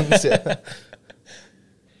audience. Yeah.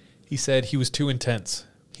 He said he was too intense.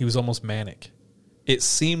 He was almost manic. It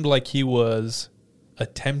seemed like he was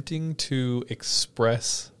attempting to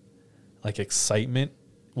express excitement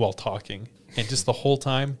while talking. And just the whole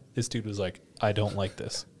time, this dude was like, I don't like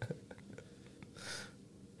this.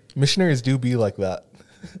 Missionaries do be like that.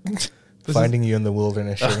 Finding you in the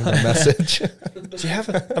wilderness, sharing the message. Do you have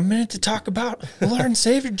a minute to talk about Lord and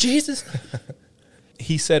Savior Jesus?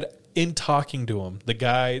 He said in talking to him, the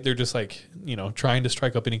guy, they're just trying to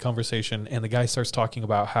strike up any conversation. And the guy starts talking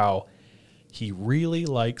about how he really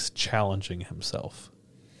likes challenging himself.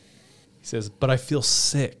 He says, but I feel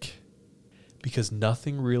sick because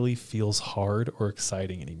nothing really feels hard or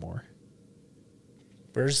exciting anymore.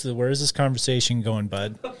 Where's this conversation going,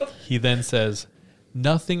 bud? He then says,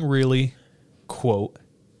 nothing really, quote,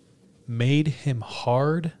 made him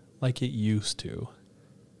hard like it used to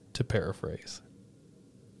paraphrase.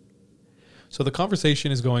 So the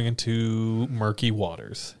conversation is going into murky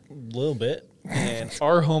waters. A little bit. And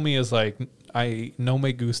our homie is like, no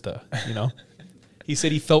me gusta, He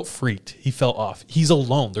said he felt freaked. He felt off. He's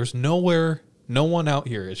alone. There's no one out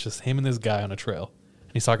here. It's just him and this guy on a trail.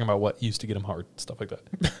 And he's talking about what used to get him hard, stuff like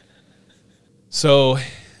that. So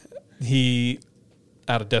he,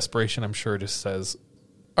 out of desperation, I'm sure, just says,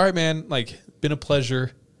 all right, man, been a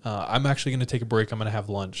pleasure. I'm actually going to take a break. I'm going to have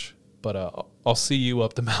lunch. But I'll see you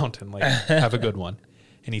up the mountain. Have a good one.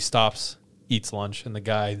 And he stops, eats lunch, and the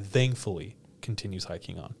guy, thankfully, continues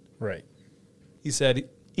hiking on. Right. He said he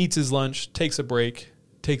eats his lunch, takes a break,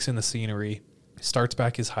 takes in the scenery, starts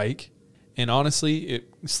back his hike. And honestly,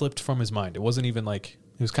 it slipped from his mind. It wasn't even it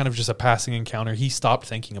was kind of just a passing encounter. He stopped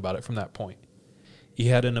thinking about it from that point. He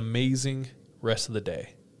had an amazing rest of the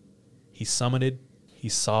day. He summited, he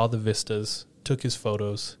saw the vistas, took his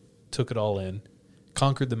photos, took it all in,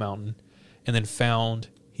 conquered the mountain, and then found,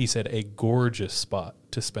 he said, a gorgeous spot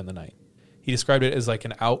to spend the night. He described it as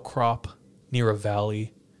an outcrop near a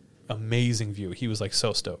valley. Amazing view. He was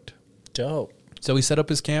so stoked. Dope. So he set up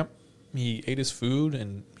his camp, he ate his food,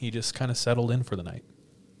 and he just kind of settled in for the night.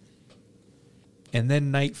 And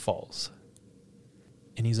then night falls.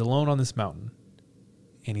 And he's alone on this mountain.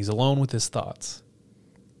 And he's alone with his thoughts.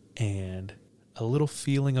 And a little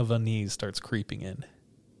feeling of unease starts creeping in.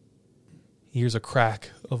 He hears a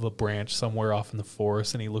crack of a branch somewhere off in the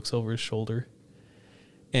forest, and he looks over his shoulder.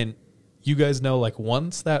 And you guys know,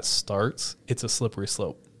 once that starts, it's a slippery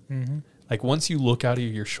slope. Mm-hmm. Once you look out of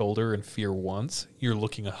your shoulder and fear once, you're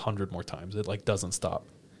looking 100 more times. It doesn't stop.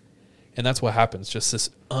 And that's what happens. Just this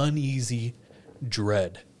uneasy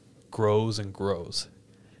dread grows and grows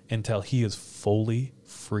until he is fully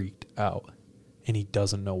freaked out and he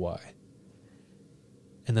doesn't know why.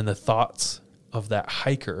 And then the thoughts of that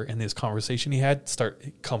hiker and this conversation he had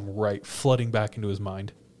come right flooding back into his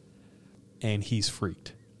mind. And he's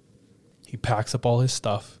freaked. He packs up all his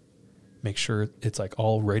stuff, make sure it's like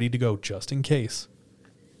all ready to go just in case.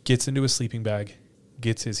 Gets into his sleeping bag,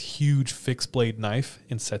 gets his huge fixed blade knife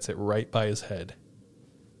and sets it right by his head.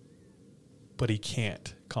 But he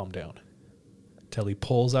can't calm down till he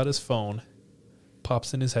pulls out his phone,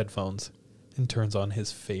 pops in his headphones, and turns on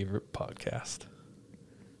his favorite podcast.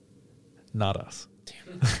 Not us.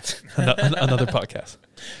 Another podcast.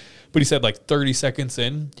 But he said like 30 seconds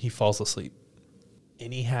in, he falls asleep.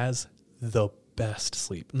 And he has the best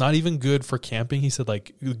sleep. Not even good for camping. He said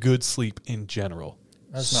like good sleep in general.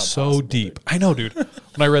 That's not so possible, deep. I know, dude. When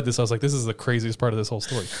I read this, I was like, this is the craziest part of this whole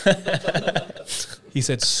story. He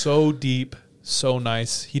said so deep, so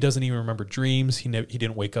nice. He doesn't even remember dreams. He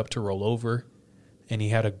didn't wake up to roll over. And he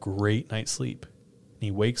had a great night's sleep. And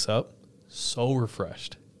he wakes up so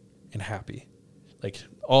refreshed and happy. Like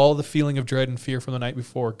all the feeling of dread and fear from the night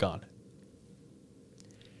before, gone.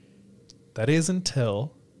 That is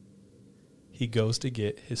until he goes to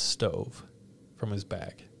get his stove from his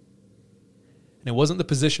bag. And it wasn't the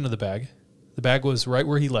position of the bag. The bag was right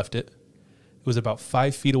where he left it. It was about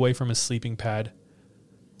 5 feet away from his sleeping pad,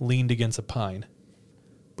 leaned against a pine.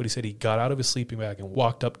 But he said he got out of his sleeping bag and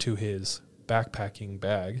walked up to his backpacking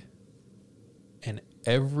bag, and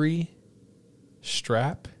every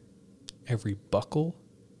strap, every buckle,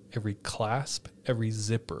 every clasp, every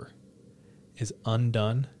zipper is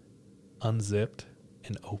undone, unzipped,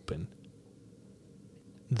 and open.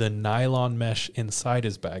 The nylon mesh inside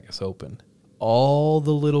his bag is open. All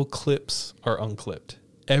the little clips are unclipped.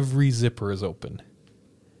 Every zipper is open.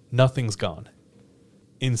 Nothing's gone.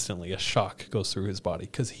 Instantly, a shock goes through his body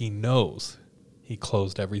because he knows he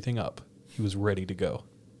closed everything up. He was ready to go.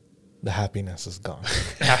 The happiness is gone.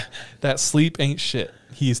 That sleep ain't shit.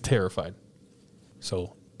 He is terrified.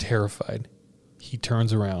 So, terrified, he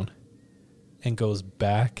turns around and goes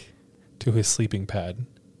back to his sleeping pad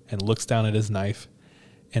and looks down at his knife,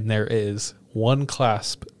 and there is one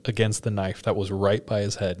clasp against the knife that was right by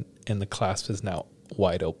his head, and the clasp is now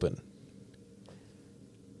wide open.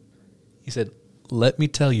 He said, "Let me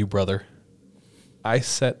tell you, brother, I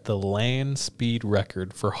set the land speed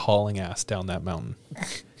record for hauling ass down that mountain."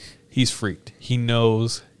 He's freaked. He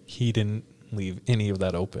knows he didn't leave any of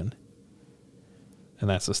that open. And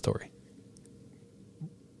that's the story.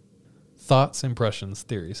 Thoughts, impressions,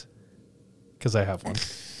 theories? Because I have one.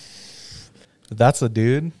 That's a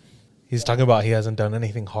dude. He's talking about he hasn't done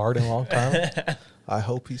anything hard in a long time. I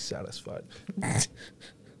hope he's satisfied.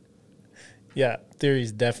 Yeah,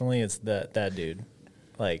 theories definitely. It's that dude.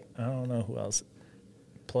 Like, I don't know who else.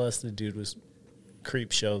 Plus, the dude was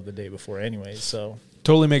creep show the day before anyway, so.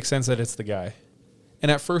 Totally makes sense that it's the guy. And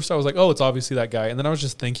at first I was like, oh, it's obviously that guy. And then I was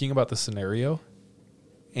just thinking about the scenario.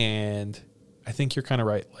 And I think you're kind of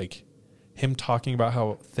right. Like, him talking about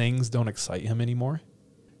how things don't excite him anymore.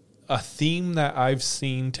 A theme that I've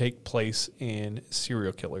seen take place in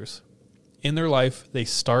serial killers. In their life, they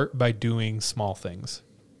start by doing small things.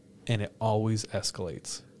 And it always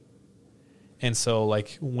escalates. And so,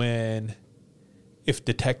 like, if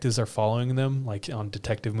detectives are following them, like on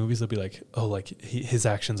detective movies, they'll be like, oh, like his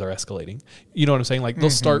actions are escalating. You know what I'm saying? Like,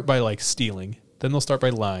 they'll start by like stealing. Then they'll start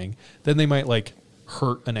by lying. Then they might like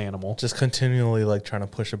hurt an animal. Just continually like trying to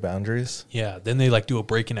push the boundaries. Yeah. Then they like do a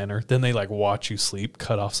break and enter. Then they like watch you sleep,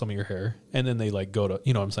 cut off some of your hair. And then they like go to,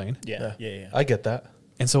 you know what I'm saying? Yeah. I get that.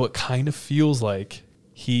 And so it kind of feels like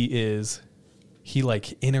he like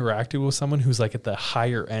interacted with someone who's like at the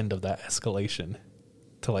higher end of that escalation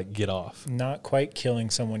to like get off. Not quite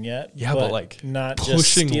killing someone yet. Yeah, but like not pushing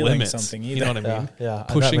just stealing limits. Something either. You know what I mean? Yeah.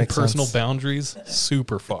 Pushing personal boundaries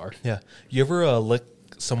super far. Yeah. You ever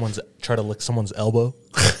try to lick someone's elbow?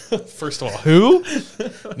 First of all, who?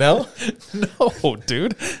 No? No,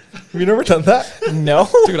 dude. Have you never done that? No.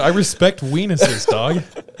 Dude, I respect weenuses, dog.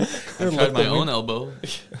 I tried my own elbow.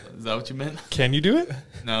 Is that what you meant? Can you do it?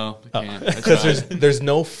 No, I can't. Because there's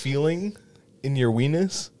no feeling in your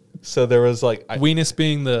weenus. So there was like weenus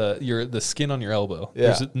being the skin on your elbow. Yeah.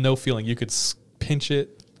 There's no feeling. You could pinch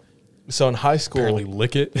it. So in high school, barely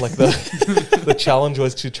lick it. Like the challenge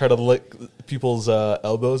was to try to lick people's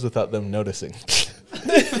elbows without them noticing.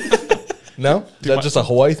 No? Is that just a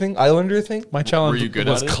Hawaii thing? Islander thing? My challenge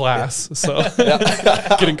was class. So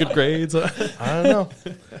getting good grades. I don't know.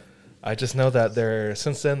 I just know that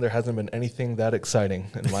since then there hasn't been anything that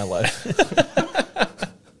exciting in my life.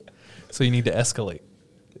 So you need to escalate.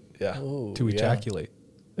 Yeah. To ejaculate.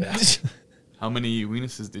 Yeah. How many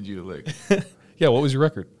weenuses did you lick? Yeah, what was your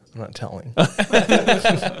record? I'm not telling.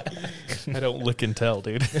 I don't lick and tell,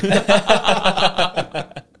 dude.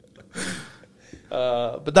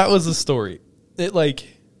 But that was the story. It like,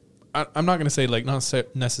 I'm not going to say like not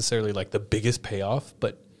necessarily like the biggest payoff,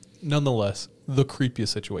 but nonetheless, the creepiest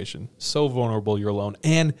situation. So vulnerable, you're alone,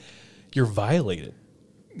 and you're violated.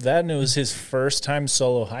 That and it was his first time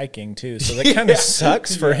solo hiking, too. So that kind of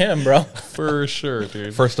sucks for him, bro. For sure,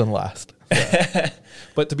 dude. First and last. Yeah.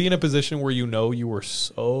 But to be in a position where you know you were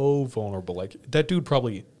so vulnerable, like that dude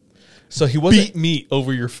probably he wasn't beat meat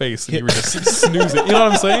over your face and you were just snoozing. You know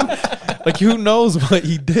what I'm saying? Like, who knows what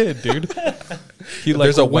he did, dude? He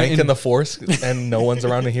There's a wank in the force and no one's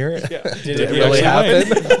around to hear it. Yeah. Did it really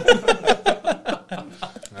happen?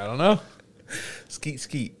 I don't know.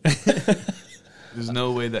 Skeet. There's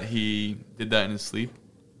no way that he did that in his sleep,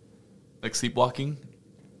 like sleepwalking.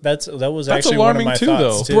 That was actually one of my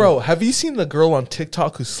thoughts, too. Bro, have you seen the girl on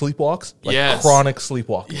TikTok who sleepwalks? Like chronic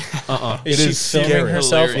sleepwalking. Is she filming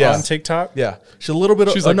herself on TikTok? Yeah. She's a little bit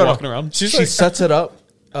She's like walking around. She sets it up,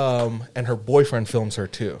 and her boyfriend films her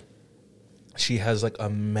too. She has like a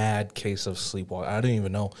mad case of sleepwalking. I don't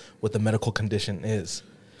even know what the medical condition is,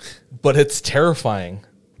 but it's terrifying.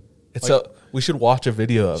 It's we should watch a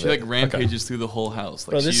video of it. She like rampages through the whole house.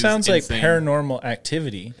 Like, bro, this sounds insane. Like Paranormal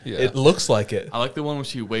Activity. Yeah. It looks like it. I like the one where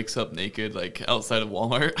she wakes up naked, like outside of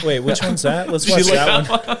Walmart. Wait, which one's that? Let's watch that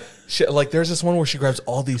one. There's this one where she grabs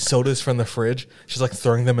all these sodas from the fridge. She's like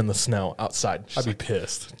throwing them in the snow outside. I'd be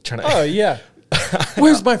pissed. Oh yeah.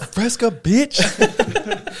 Where's my Fresca, bitch?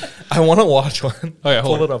 I want to watch one. Oh yeah,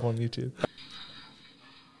 pull it up on YouTube.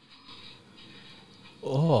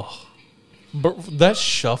 Oh. But that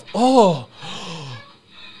shuffle. Oh.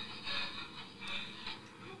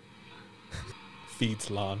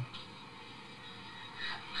 Feeds lawn.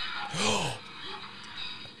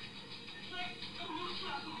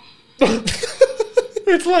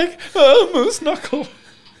 It's like a moose knuckle.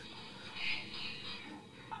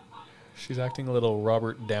 She's acting a little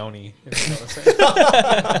Robert Downey. If you know what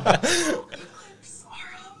I'm saying.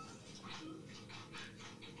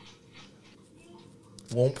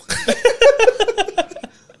 Womp.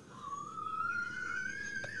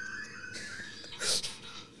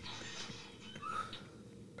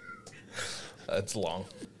 That's long.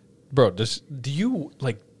 Bro, do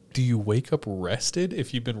you wake up rested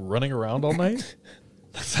if you've been running around all night?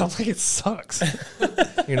 That sounds like it sucks.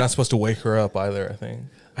 You're not supposed to wake her up either, I think.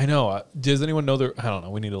 I know. Does anyone know I don't know.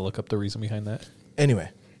 We need to look up the reason behind that. Anyway.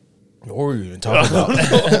 What were we even talking about?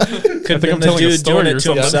 Could have been the dude doing it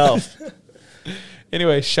to himself.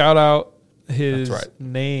 Anyway, shout out his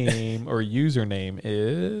name or username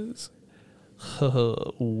is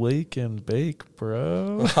Wake and Bake,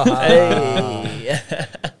 bro. Hey.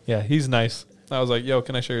 Yeah, he's nice. I was like, yo,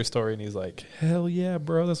 can I share your story? And he's like, hell yeah,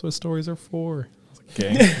 bro. That's what stories are for. I was like,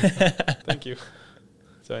 okay. Thank you.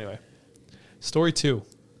 So anyway, story 2.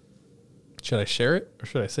 Should I share it or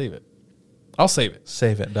should I save it? I'll save it.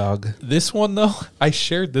 Save it, dog. This one, though, I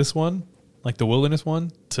shared this one, like the wilderness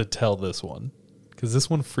one, to tell this one. Because this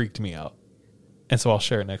one freaked me out. And so I'll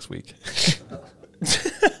share it next week.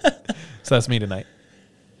 So that's me tonight.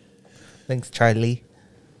 Thanks, Charlie.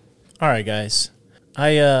 All right, guys.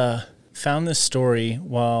 I found this story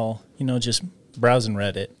while, just browsing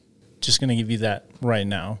Reddit. Just going to give you that right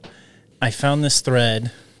now. I found this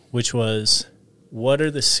thread, which was, what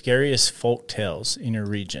are the scariest folk tales in your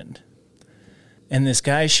region? And this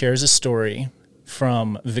guy shares a story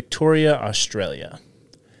from Victoria, Australia.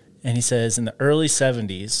 And he says, in the early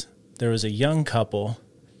 70s, there was a young couple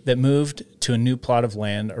that moved to a new plot of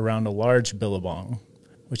land around a large billabong,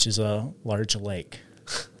 which is a large lake,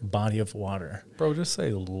 body of water. Bro, just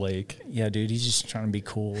say lake. Yeah, dude, he's just trying to be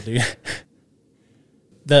cool, dude.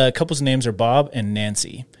 The couple's names are Bob and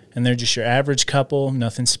Nancy, and they're just your average couple,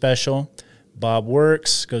 nothing special. Bob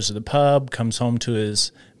works, goes to the pub, comes home to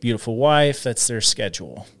his beautiful wife. That's their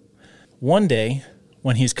schedule. One day,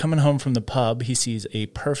 when he's coming home from the pub, he sees a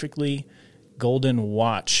perfectly golden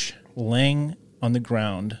watch laying on the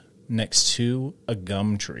ground next to a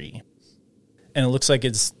gum tree. And it looks like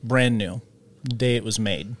it's brand new, the day it was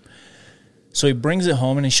made. So he brings it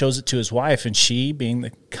home and he shows it to his wife, and she, being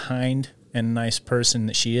the kind and nice person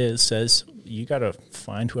that she is, says, you got to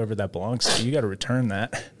find whoever that belongs to. You got to return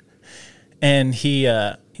that. And he's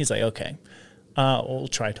like, okay, we'll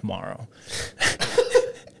try tomorrow.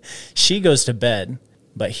 She goes to bed,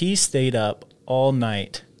 but he stayed up all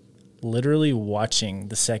night, literally watching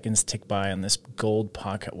the seconds tick by on this gold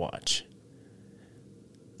pocket watch.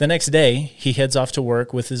 The next day, he heads off to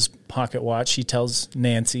work with his pocket watch. He tells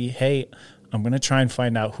Nancy, hey, I'm going to try and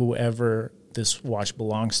find out whoever this watch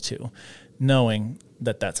belongs to, knowing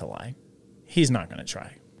that that's a lie. He's not going to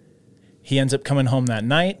try. He ends up coming home that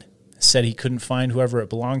night, said he couldn't find whoever it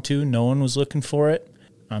belonged to. No one was looking for it.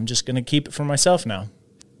 I'm just going to keep it for myself now.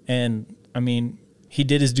 And, I mean, he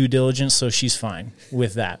did his due diligence, so she's fine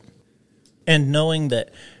with that. And knowing that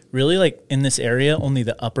really, like, in this area, only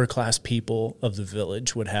the upper class people of the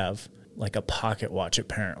village would have, like, a pocket watch,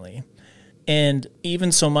 apparently. And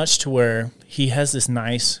even so much to where he has this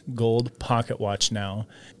nice gold pocket watch now,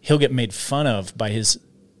 he'll get made fun of by his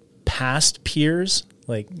past peers.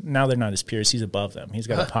 Like, now they're not his peers, he's above them. He's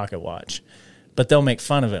got a pocket watch. But they'll make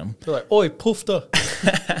fun of him. They're like, oi, poofta.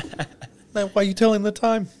 Man, why are you telling the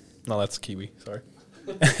time? No, that's Kiwi. Sorry.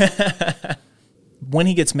 When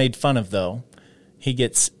he gets made fun of, though, he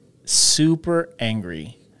gets super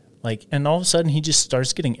angry. Like, and all of a sudden, he just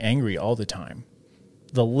starts getting angry all the time.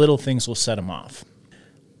 The little things will set him off.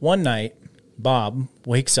 One night, Bob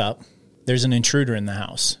wakes up. There's an intruder in the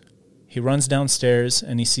house. He runs downstairs,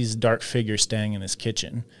 and he sees a dark figure standing in his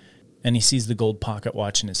kitchen, and he sees the gold pocket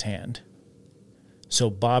watch in his hand. So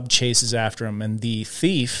Bob chases after him, and the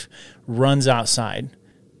thief runs outside.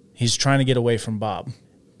 He's trying to get away from Bob.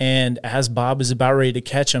 And as Bob is about ready to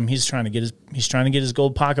catch him, he's trying to get his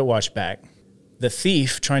gold pocket watch back. The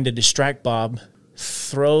thief, trying to distract Bob,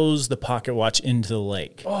 throws the pocket watch into the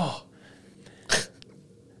lake. Oh.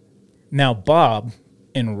 Now Bob,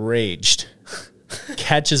 enraged,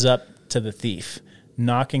 catches up to the thief,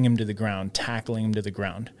 knocking him to the ground, tackling him to the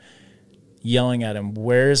ground, yelling at him,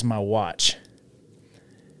 "Where's my watch?"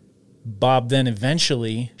 Bob then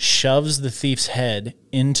eventually shoves the thief's head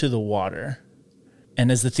into the water.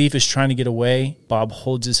 And as the thief is trying to get away, Bob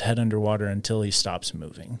holds his head underwater until he stops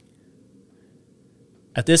moving.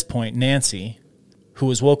 At this point, Nancy, who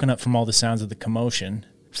was woken up from all the sounds of the commotion,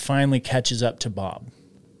 finally catches up to Bob.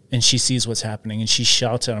 And she sees what's happening, and she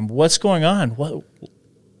shouts at him, "What's going on?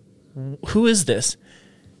 Who is this?"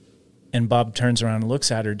 And Bob turns around and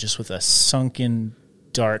looks at her just with a sunken,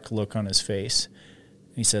 dark look on his face.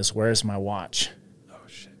 He says, "Where's my watch?" Oh,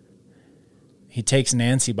 shit. He takes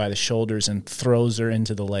Nancy by the shoulders and throws her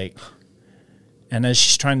into the lake. And as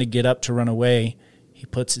she's trying to get up to run away, he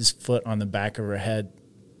puts his foot on the back of her head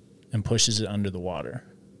and pushes it under the water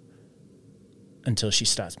until she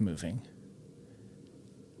stops moving.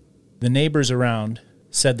 The neighbors around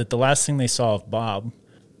said that the last thing they saw of Bob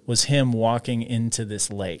was him walking into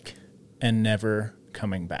this lake and never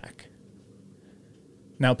coming back.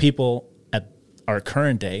 Now, people at our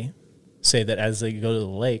current day say that as they go to the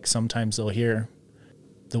lake, sometimes they'll hear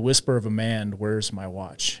the whisper of a man, "Where's my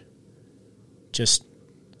watch?" just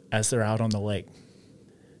as they're out on the lake.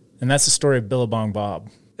 And that's the story of Billabong Bob.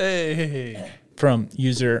 Hey. From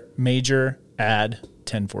user Major Ad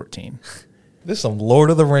 1014. This is some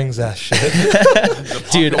Lord of the Rings ass shit.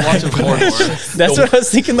 Dude, that's what I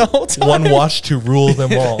was thinking the whole time. One watch to rule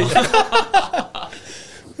them all.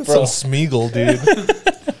 That's some Smeagol, dude.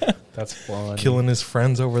 That's fun. Killing his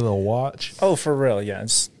friends over the watch. Oh, for real, yeah.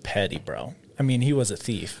 It's petty, bro. I mean, he was a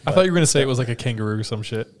thief. I thought you were going to say it was like a kangaroo or some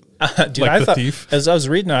shit. Dude, like I the thought, thief. as I was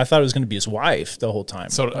reading it, I thought it was going to be his wife the whole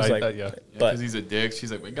time. So I was like, yeah. But because he's a dick.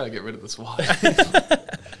 She's like, we gotta get rid of this watch.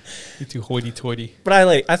 You're too hoity-toity. But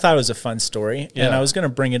I thought it was a fun story, and I was going to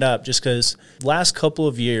bring it up just because last couple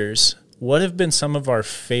of years, what have been some of our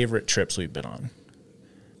favorite trips we've been on?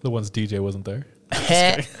 The ones DJ wasn't there.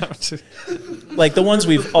 Like the ones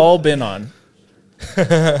we've all been on.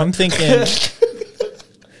 I'm thinking,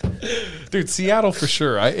 dude, Seattle for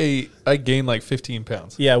sure. I gained like 15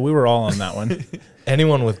 pounds. Yeah, we were all on that one.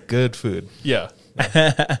 Anyone with good food. Yeah.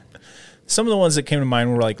 Some of the ones that came to mind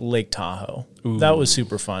were like Lake Tahoe. Ooh. That was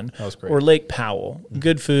super fun. That was great. Or Lake Powell.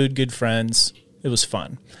 Good food, good friends. It was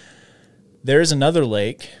fun. There's another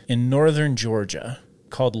lake in northern Georgia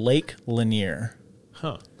called Lake Lanier.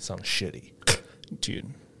 Huh. Sounds shitty.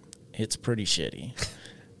 Dude, it's pretty shitty.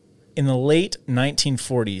 In the late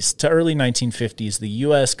 1940s to early 1950s, the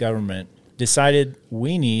U.S. government decided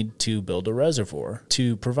we need to build a reservoir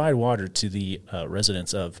to provide water to the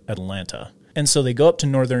residents of Atlanta. And so they go up to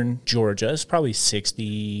northern Georgia. It's probably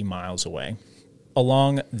 60 miles away,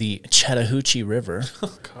 along the Chattahoochee River.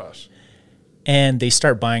 Oh, gosh. And they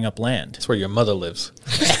start buying up land. That's where your mother lives.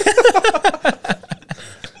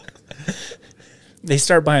 They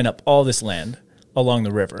start buying up all this land along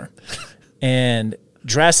the river and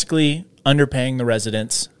drastically underpaying the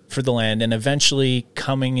residents for the land and eventually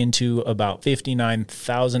coming into about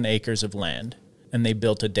 59,000 acres of land. And they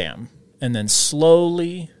built a dam. And then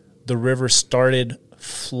slowly the river started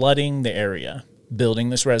flooding the area,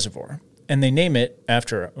 building this reservoir. And they name it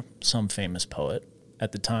after some famous poet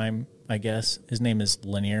at the time, I guess. His name is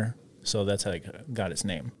Lanier, so that's how it got its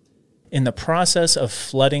name. In the process of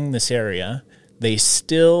flooding this area, they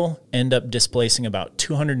still end up displacing about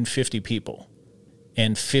 250 people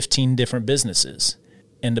and 15 different businesses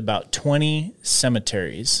and about 20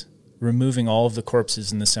 cemeteries, removing all of the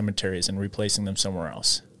corpses in the cemeteries and replacing them somewhere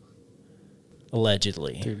else.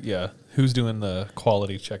 Allegedly. Dude, yeah. Who's doing the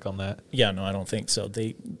quality check on that? Yeah, no, I don't think so.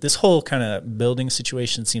 This whole kind of building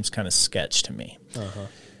situation seems kind of sketch to me. Uh-huh.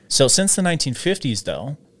 So since the 1950s,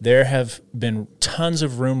 though, there have been tons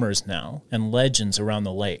of rumors now and legends around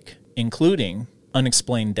the lake, including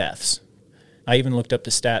unexplained deaths. I even looked up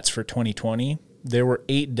the stats for 2020. There were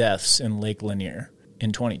 8 deaths in Lake Lanier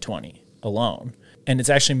in 2020 alone. And it's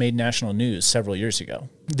actually made national news several years ago,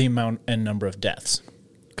 the amount and number of deaths.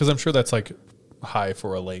 Because I'm sure that's like high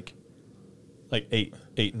for a lake. Like 8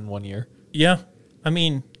 in 1 year. Yeah. I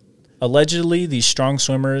mean, allegedly, these strong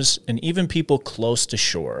swimmers and even people close to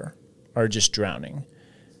shore are just drowning.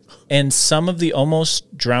 And some of the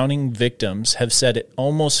almost drowning victims have said it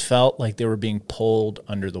almost felt like they were being pulled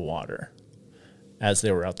under the water as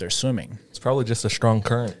they were out there swimming. It's probably just a strong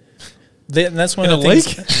current. And that's one In of the a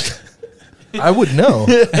things. I would know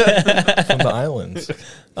from the islands.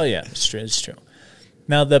 Oh, yeah, it's true. It's true.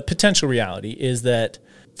 Now, the potential reality is that,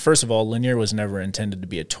 first of all, Lanier was never intended to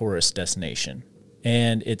be a tourist destination,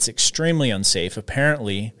 and it's extremely unsafe.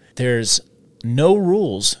 Apparently, there's no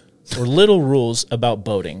rules or little rules about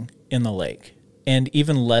boating in the lake, and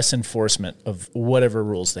even less enforcement of whatever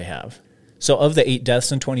rules they have. So of the 8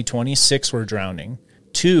 deaths in 2020, 6 were drowning.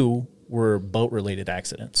 2 were boat-related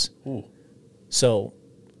accidents. Ooh. So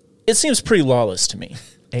it seems pretty lawless to me.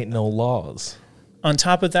 Ain't no laws. On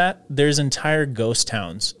top of that, there's entire ghost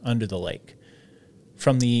towns under the lake.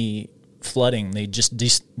 From the flooding, they just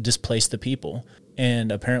displaced the people.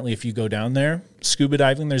 And apparently if you go down there, scuba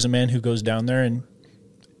diving, there's a man who goes down there and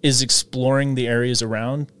is exploring the areas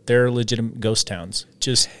around. There are legitimate ghost towns,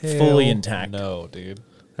 just fully intact. No, dude.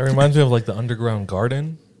 That reminds me of like the underground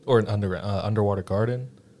garden or an underwater garden.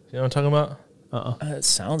 You know what I'm talking about? It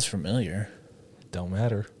sounds familiar. Don't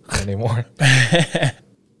matter anymore.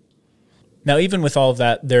 Now, even with all of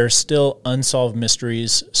that, there are still unsolved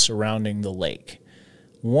mysteries surrounding the lake.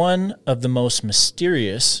 One of the most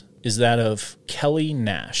mysterious is that of Kelly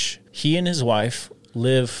Nash. He and his wife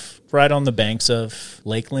live right on the banks of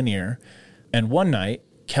Lake Lanier, and one night,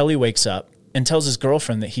 Kelly wakes up and tells his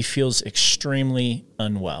girlfriend that he feels extremely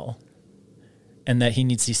unwell and that he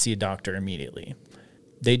needs to see a doctor immediately.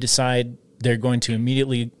 They decide they're going to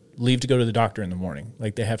immediately leave to go to the doctor in the morning,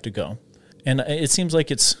 like they have to go. And it seems like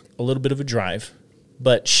it's a little bit of a drive,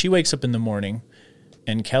 but she wakes up in the morning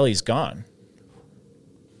and Kelly's gone.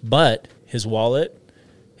 But his wallet,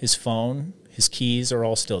 his phone, his keys are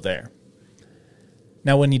all still there.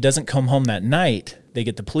 Now, when he doesn't come home that night, they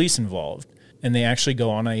get the police involved, and they actually go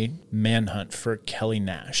on a manhunt for Kelly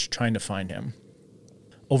Nash, trying to find him.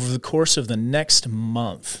 Over the course of the next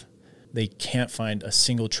month, they can't find a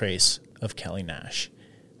single trace of Kelly Nash.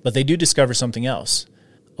 But they do discover something else.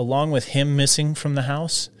 Along with him missing from the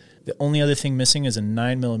house, the only other thing missing is a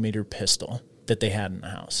 9mm pistol that they had in the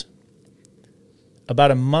house. About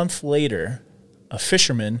a month later, a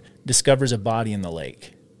fisherman discovers a body in the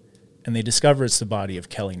lake, and they discover it's the body of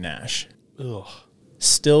Kelly Nash,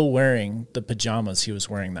 still wearing the pajamas he was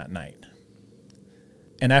wearing that night.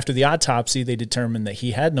 And after the autopsy, they determined that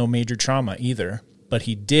he had no major trauma either, but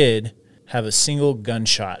he did have a single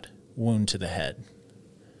gunshot wound to the head.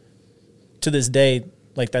 To this day,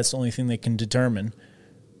 like, that's the only thing they can determine.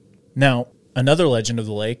 Now, another legend of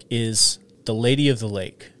the lake is the Lady of the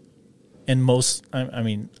Lake. And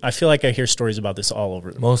I feel like I hear stories about this all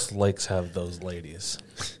over. Most lakes have those ladies.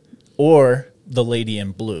 Or the Lady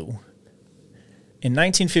in Blue. In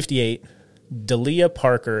 1958, Delia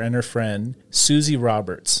Parker and her friend Susie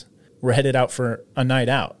Roberts were headed out for a night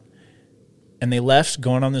out. And they left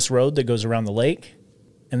going on this road that goes around the lake,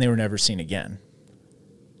 and they were never seen again.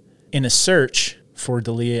 In a search for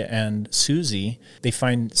Delia and Susie, they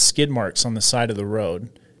find skid marks on the side of the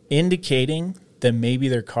road, indicating that maybe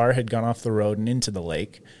their car had gone off the road and into the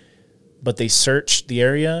lake, but they searched the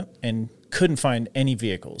area and couldn't find any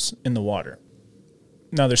vehicles in the water.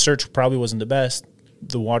 Now, their search probably wasn't the best.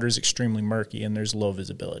 The water is extremely murky and there's low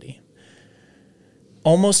visibility.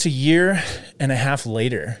 Almost a year and a half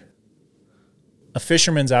later, a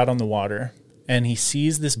fisherman's out on the water and he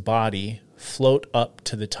sees this body float up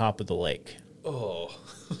to the top of the lake. Oh.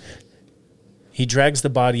 He drags the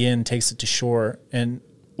body in, takes it to shore, and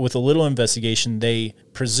with a little investigation, they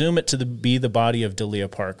presume it to be the body of Delia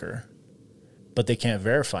Parker. But they can't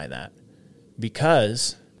verify that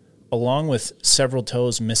because, along with several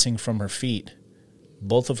toes missing from her feet,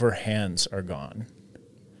 both of her hands are gone.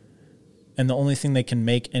 And the only thing they can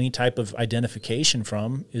make any type of identification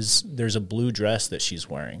from is there's a blue dress that she's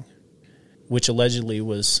wearing, which allegedly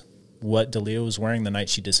was what Delia was wearing the night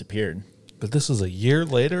she disappeared. But this was a year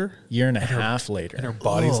later? Year and a half later. And her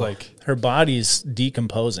body's her body's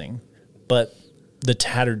decomposing, but the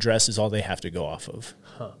tattered dress is all they have to go off of.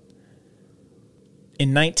 Huh.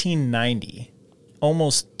 In 1990,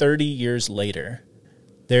 almost 30 years later,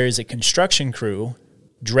 there is a construction crew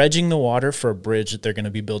dredging the water for a bridge that they're going to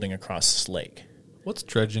be building across this lake. What's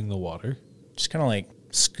dredging the water? Just kind of like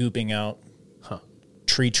scooping out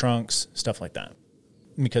tree trunks, stuff like that.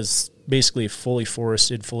 Because basically a fully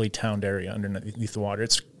forested, fully towned area underneath the water.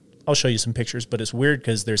 I'll show you some pictures, but it's weird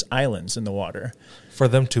because there's islands in the water. For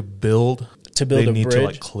them to build they a need bridge, to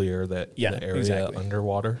like clear the area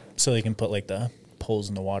underwater. So they can put like the poles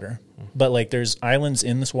in the water. But like there's islands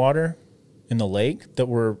in this water, in the lake, that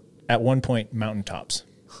were at one point mountaintops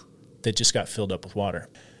that just got filled up with water.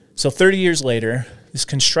 So 30 years later, this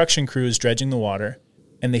construction crew is dredging the water,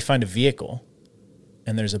 and they find a vehicle,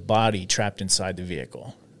 and there's a body trapped inside the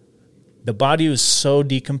vehicle. The body was so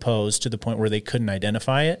decomposed to the point where they couldn't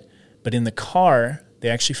identify it, but in the car, they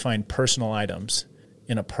actually find personal items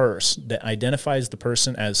in a purse that identifies the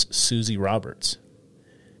person as Susie Roberts.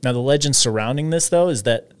 Now, the legend surrounding this, though, is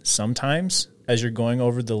that sometimes as you're going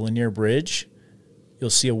over the Lanier Bridge, you'll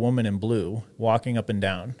see a woman in blue walking up and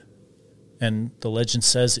down. And the legend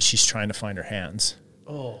says that she's trying to find her hands.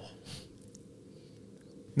 Oh.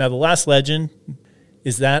 Now, the last legend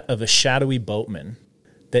is that of a shadowy boatman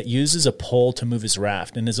that uses a pole to move his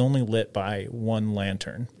raft and is only lit by one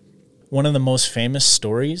lantern. One of the most famous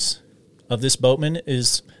stories of this boatman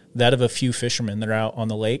is that of a few fishermen that are out on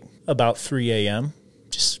the lake about 3 a.m.,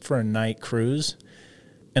 just for a night cruise.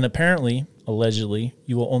 And apparently, allegedly,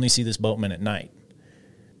 you will only see this boatman at night.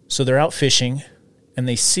 So they're out fishing, and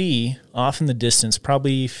they see, off in the distance,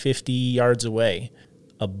 probably 50 yards away,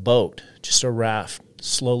 a boat, just a raft,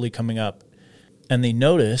 slowly coming up. And they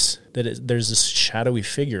notice that there's this shadowy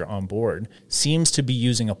figure on board, seems to be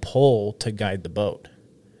using a pole to guide the boat.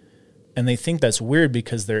 And they think that's weird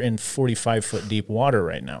because they're in 45-foot deep water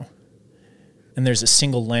right now. And there's a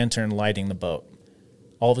single lantern lighting the boat.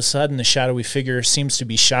 All of a sudden, the shadowy figure seems to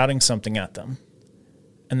be shouting something at them,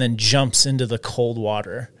 and then jumps into the cold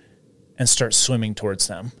water and starts swimming towards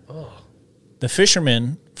them. Oh. The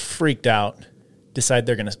fishermen, freaked out, decide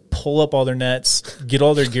they're going to pull up all their nets, get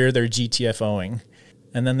all their gear, they're GTFOing,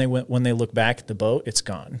 and then when they look back at the boat, it's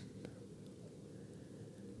gone.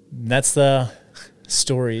 And that's the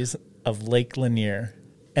stories of Lake Lanier.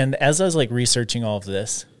 And as I was like researching all of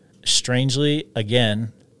this, strangely,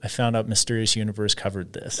 again, I found out Mysterious Universe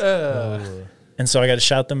covered this. And so I got to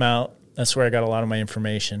shout them out. That's where I got a lot of my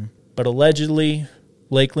information. But allegedly,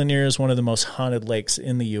 Lake Lanier is one of the most haunted lakes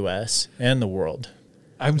in the U.S. and the world.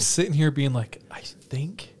 I'm sitting here being like, I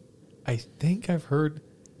think I've heard,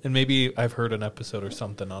 and maybe I've heard an episode or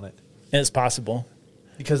something on it. And it's possible.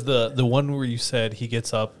 Because the one where you said he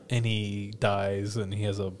gets up and he dies and he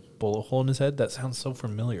has a bullet hole in his head, that sounds so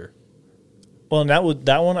familiar. Well, and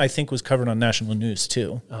that one I think was covered on national news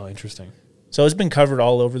too. Oh, interesting. So it's been covered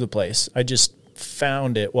all over the place. I just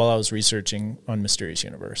found it while I was researching on Mysterious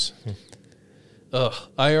Universe.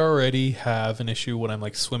 I already have an issue when I'm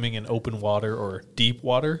like swimming in open water or deep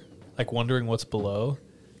water, like wondering what's below.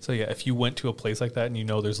 So yeah, if you went to a place like that and you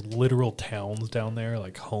know there's literal towns down there,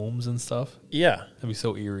 like homes and stuff. Yeah. That'd be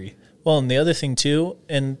so eerie. Well, and the other thing too,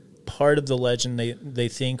 and part of the legend they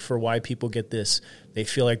think for why people get this, they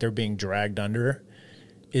feel like they're being dragged under,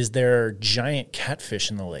 is there are giant catfish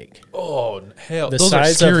in the lake. Oh, hell. Those are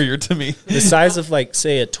scarier to me. The size of, like,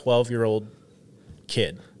 say, a 12-year-old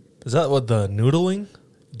kid. Is that what the noodling?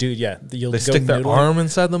 Dude, yeah. They stick their arm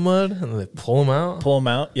inside the mud and they pull them out? Pull them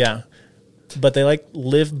out, yeah. But they, like,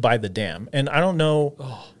 live by the dam. And I don't know.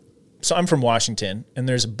 Oh. So I'm from Washington, and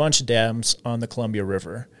there's a bunch of dams on the Columbia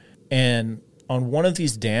River. And on one of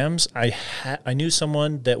these dams, I knew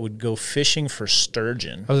someone that would go fishing for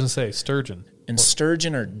sturgeon. I was going to say, sturgeon. And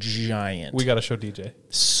sturgeon are giant. We got to show DJ.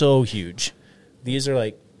 So huge. These are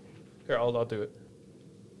like... Here, I'll do it.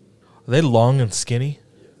 Are they long and skinny?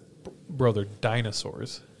 Bro, they're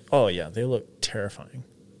dinosaurs. Oh, yeah. They look terrifying.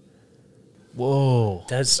 Whoa.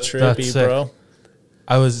 That's trippy, bro.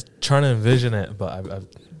 I was trying to envision it, but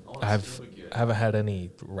I haven't had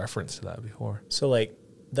any reference to that before. So, like,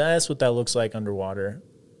 that's what that looks like underwater.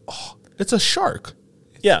 Oh, it's a shark.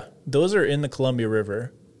 Yeah. Those are in the Columbia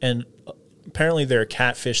River. And apparently there are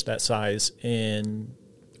catfish that size in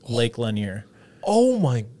Lake Lanier. Oh,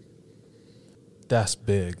 my. That's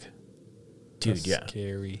big. Dude, that's yeah.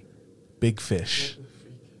 Scary. Big fish.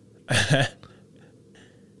 Look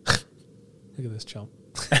at this chump.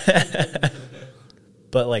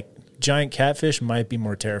 But, like, giant catfish might be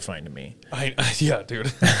more terrifying to me. Yeah,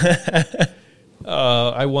 dude.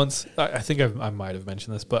 I think I might have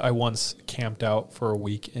mentioned this, but I once camped out for a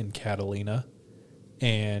week in Catalina,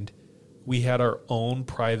 and we had our own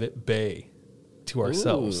private bay to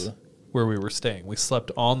ourselves. Ooh. Where we were staying. We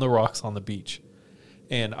slept on the rocks on the beach.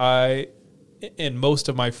 And and most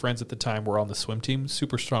of my friends at the time were on the swim team,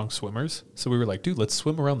 super strong swimmers. So we were like, dude, let's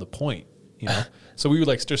swim around the point, you know? So we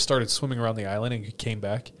like just started swimming around the island and came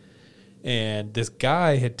back. And this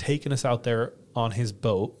guy had taken us out there on his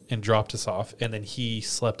boat and dropped us off. And then he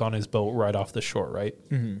slept on his boat right off the shore, right?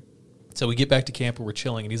 Mm-hmm. So we get back to camp and we're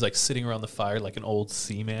chilling. And he's like sitting around the fire like an old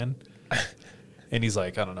seaman. And he's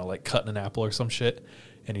like, I don't know, like cutting an apple or some shit.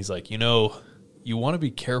 And he's like, you know, you want to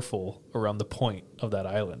be careful around the point of that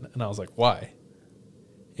island. And I was like, why?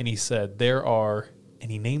 And he said,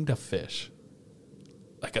 and he named a fish,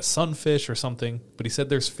 like a sunfish or something. But he said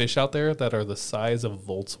there's fish out there that are the size of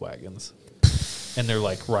Volkswagens. And they're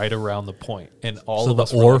like right around the point. And all of us.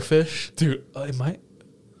 So the oarfish? Like, dude, it might.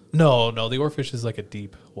 No, the oarfish is like a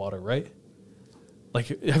deep water, right? Like,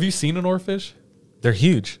 have you seen an oarfish? They're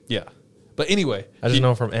huge. Yeah. But anyway. I just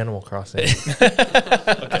know from Animal Crossing.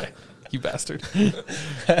 Okay. You bastard.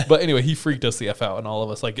 But anyway, he freaked us the F out, and all of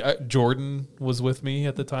us. Like, Jordan was with me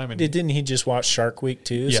at the time. And didn't he just watch Shark Week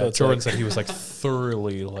too? Yeah, so Jordan said he was like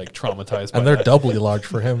thoroughly like traumatized by and they're that. doubly large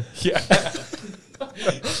for him. Yeah.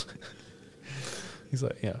 He's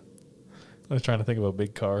like, yeah. I was trying to think of a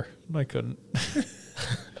big car, and I couldn't.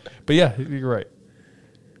 But yeah, you're right.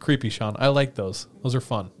 Creepy, Sean. I like those. Those are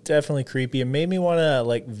fun. Definitely creepy. It made me want to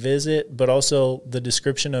like visit, but also the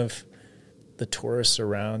description of the tourists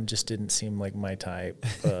around just didn't seem like my type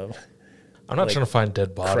of. I'm not trying to find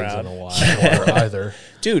dead bodies crowd. in a while either.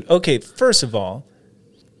 Dude, okay, first of all,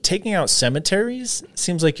 taking out cemeteries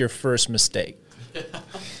seems like your first mistake.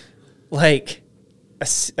 Like,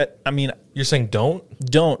 I mean, you're saying don't?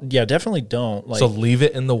 Don't. Yeah, definitely don't. Like, so leave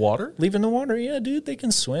it in the water? Leave it in the water. Yeah, dude, they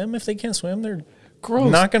can swim. If they can't swim, they're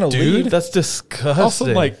gross. Not going to leave. That's disgusting.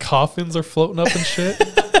 Also, like, coffins are floating up and shit.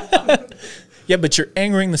 Yeah, but you're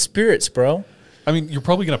angering the spirits, bro. I mean, you're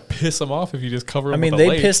probably going to piss them off if you just cover them with a they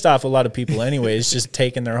lake. Pissed off a lot of people anyways, just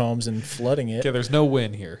taking their homes and flooding it. Okay, there's no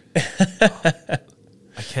win here.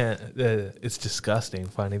 I can't. It's disgusting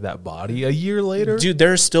finding that body a year later. Dude,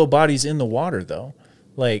 there's still bodies in the water, though.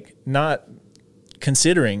 Like, not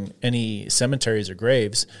considering any cemeteries or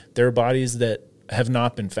graves, there are bodies that have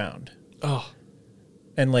not been found. Oh.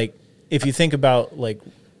 And, like, if you think about, like,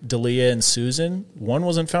 Dalia and Susan, one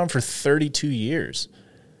wasn't found for 32 years.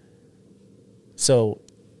 So,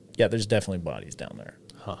 yeah, there's definitely bodies down there.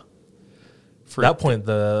 Huh. At that point,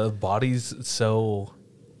 the body's so...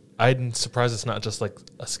 I'm surprised it's not just, like,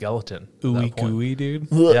 a skeleton. Ooey gooey, dude.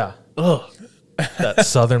 Yeah. Ugh. That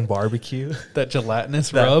southern barbecue. That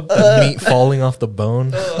gelatinous rub. The meat falling off the bone.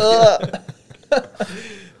 That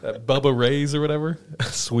Bubba Ray's or whatever.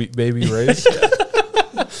 Sweet baby Ray's.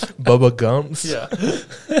 Bubba Gumps. Yeah.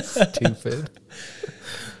 Stupid.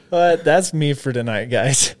 But that's me for tonight,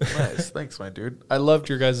 guys. Nice. Thanks, my dude. I loved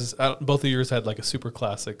your guys'. Both of yours had like a super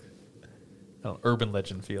classic urban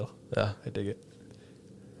legend feel. Yeah. I dig it.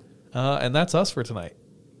 And that's us for tonight.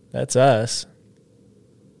 That's us.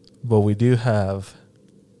 But we do have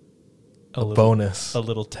a bonus. A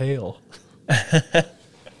little tale.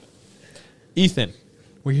 Ethan,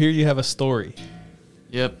 we hear you have a story.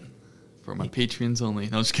 Yep. For my Patreons only.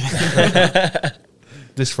 No, just kidding.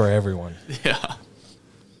 This for everyone. Yeah.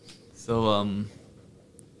 So,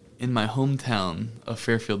 in my hometown of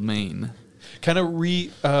Fairfield, Maine. Kind of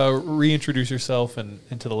reintroduce yourself and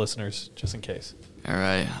to the listeners, just in case. All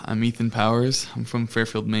right. I'm Ethan Powers. I'm from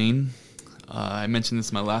Fairfield, Maine. I mentioned this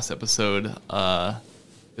in my last episode. It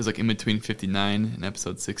was like in between 59 and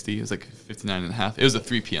episode 60. It was like 59 and a half. It was a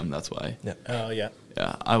 3 p.m. That's why. Yeah. Oh, yeah.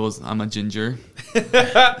 Yeah. I'm a ginger.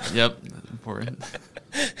 Yep. Important.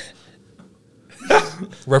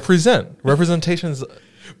 Representation's...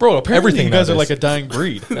 Bro, apparently everything you guys nowadays. are like a dying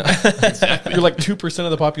breed. Exactly. You're like 2%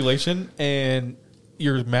 of the population, and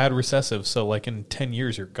you're mad recessive. So, like, in 10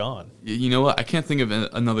 years, you're gone. You know what? I can't think of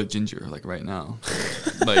another ginger, like, right now.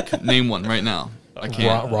 Like, name one right now. I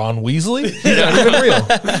can't. Ron Weasley? He's not even real.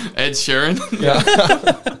 Ed Sheeran? Yeah.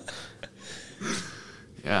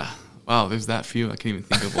 Yeah. Wow, there's that few. I can't even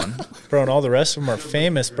think of one. Bro, and all the rest of them are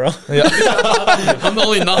famous, bro. Yeah. I'm the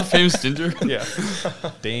only not famous ginger. Yeah.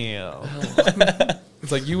 Damn.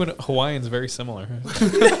 It's like you and Hawaiians very similar.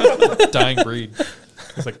 Dying breed.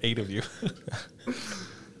 It's like 8 of you.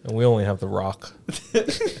 And we only have The Rock.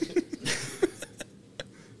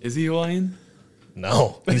 Is he Hawaiian?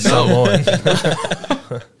 No. He's Samoan.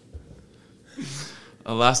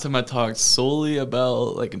 Last time I talked solely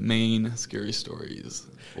about like Maine scary stories.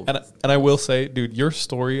 And I will say, dude, your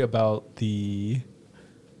story about the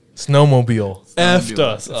snowmobile effed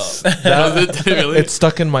us up. That, really? It's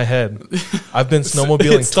stuck in my head. I've been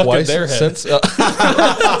snowmobiling twice since.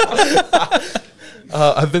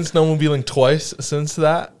 I've been snowmobiling twice since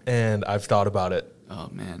that, and I've thought about it Oh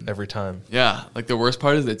man, every time. Yeah, like the worst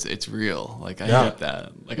part is it's real. Like I hate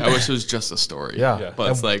that. Like I wish it was just a story. Yeah.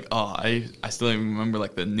 But it's like, oh, I still even remember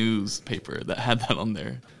like the newspaper that had that on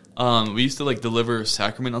there. We used to like deliver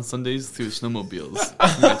sacrament on Sundays through snowmobiles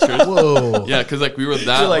in my church. Whoa. Yeah, because like we were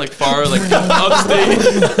that like far like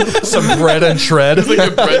upstate. Some bread and shred. It's like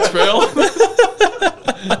a bread trail.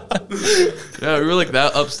 Yeah, we were like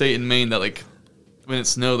that upstate in Maine that like when it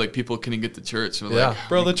snowed, like people couldn't get to church. We're like,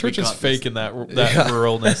 bro, the church is fake in that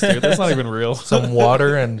ruralness, dude. That's not even real. Some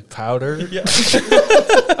water and powder. Yeah.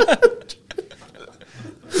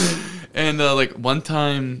 And like one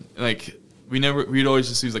time, like we'd always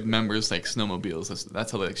just use like members like snowmobiles.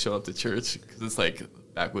 That's how they like show up to church because it's like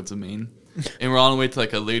backwoods of Maine. And we're on the way to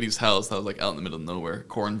like a lady's house that was like out in the middle of nowhere,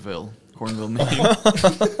 Cornville, Maine.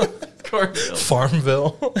 Cornville.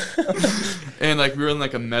 Farmville. And like we were in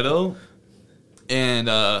like a meadow. And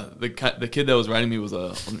the kid that was riding me was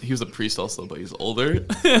he was a priest also, but he's older.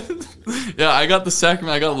 Yeah, I got the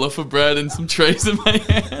sacrament. I got a loaf of bread and some trays in my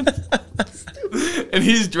hand. And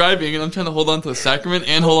he's driving, and I'm trying to hold on to the sacrament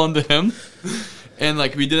and hold on to him. And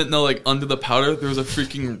like we didn't know, like under the powder there was a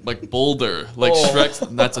freaking like boulder, like Shrek's.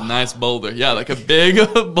 That's a nice boulder. Yeah, like a big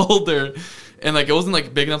boulder. And like it wasn't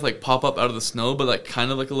like big enough to like pop up out of the snow, but like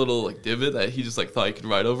kind of like a little like divot that he just like thought he could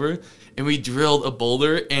ride over. And we drilled a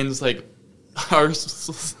boulder, and it's like. Our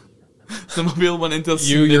snowmobile went into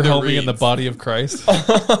you're helping in the body of Christ. And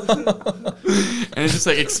it just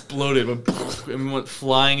like exploded and we went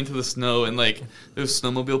flying into the snow, and like there's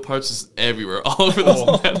snowmobile parts just everywhere all over this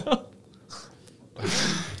meadow.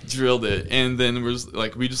 Drilled it, and then we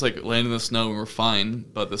just like landed in the snow and we're fine,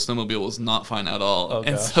 but the snowmobile was not fine at all.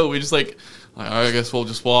 And so we just like all right, I guess we'll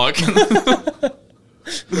just walk.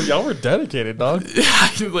 Y'all were dedicated, dog. Yeah,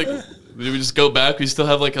 like we just go back. We still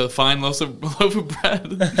have like a fine loaf of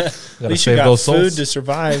bread. At least you got food to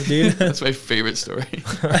survive, dude. That's my favorite story.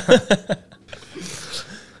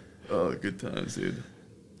 Oh, good times, dude.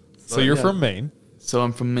 So you're from Maine. So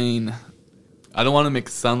I'm from Maine. I don't want to make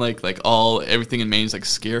it sound like everything in Maine is like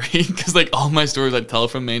scary because like all my stories I tell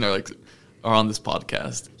from Maine are on this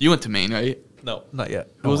podcast. You went to Maine, right? No, not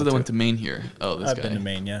yet. Who was it that went to Maine here? Oh, this guy. I've been to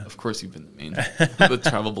Maine, yeah. Of course you've been to Maine. The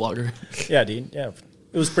travel blogger. Yeah, dude. Yeah.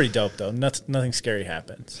 It was pretty dope, though. Nothing scary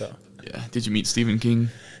happened, so. Yeah. Did you meet Stephen King?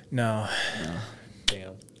 No.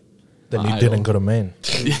 Damn. Then you didn't go to Maine.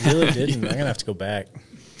 You really didn't. I'm going to have to go back.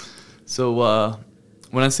 So,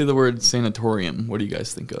 when I say the word sanatorium, what do you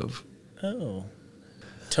guys think of? Oh.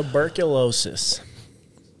 Tuberculosis.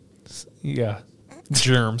 Yeah.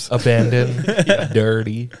 Germs. Abandoned.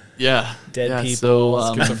 Dirty. Yeah. Dead people.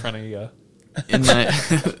 So, schizophrenia.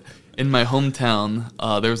 In my hometown,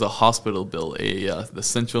 there was a hospital built, the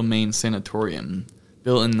Central Maine Sanatorium,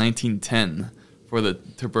 built in 1910 for the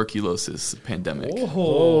tuberculosis pandemic.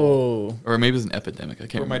 Oh. Or maybe it was an epidemic. I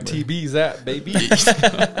can't remember. Where my TB's at, baby.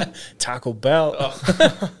 Taco Bell.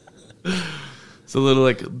 Oh. It's a little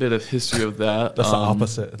like bit of history of that. That's the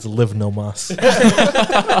opposite. It's live no mas.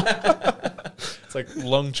 It's like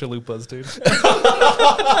lung chalupas, dude.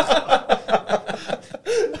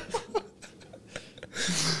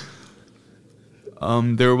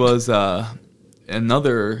 There was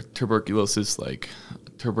another tuberculosis. Am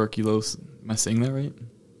I saying that right?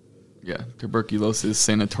 Yeah, tuberculosis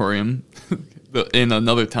sanatorium in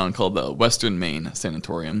another town called the Western Maine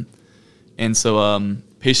Sanatorium. And so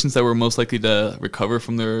patients that were most likely to recover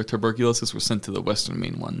from their tuberculosis were sent to the Western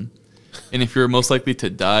Maine one. And if you're most likely to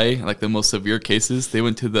die, like the most severe cases, they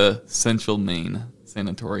went to the Central Maine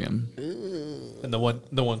Sanatorium. And the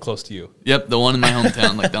one close to you. Yep, the one in my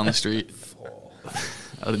hometown, like down the street.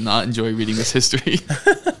 I did not enjoy reading this history.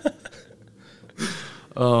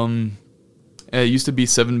 It used to be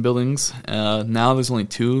 7 buildings. Now there's only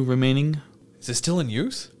 2 remaining. Is it still in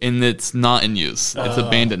use? And it's not in use. It's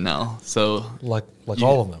abandoned now. So like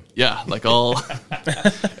all of them. Yeah, like all.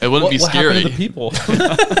 It wouldn't be scary. What happened to the people?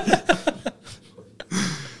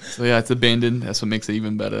 So yeah, it's abandoned. That's what makes it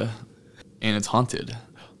even better. And it's haunted.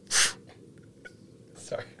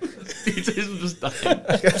 Sorry. DJ's just dying.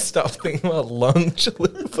 I gotta stop thinking about lung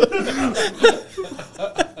chalupa.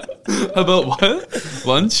 How about what?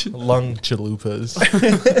 Lunch? Lung chalupas.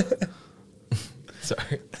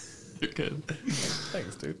 Sorry. You're good.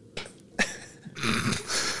 Thanks, dude.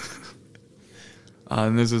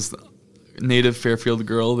 And there's this native Fairfield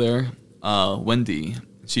girl there, Wendy.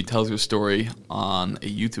 She tells her story on a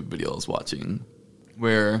YouTube video I was watching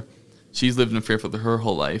where she's lived in Fairfield her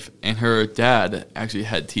whole life, and her dad actually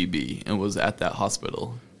had TB and was at that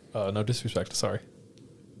hospital. No disrespect. Sorry.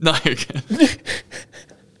 No, you're good.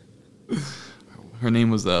 Her name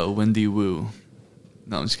was Wendy Wu.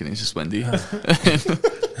 No, I'm just kidding. It's just Wendy. I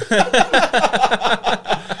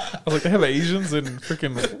was like, they have Asians in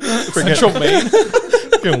freaking Central Maine.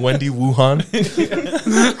 Freaking Wendy Wuhan.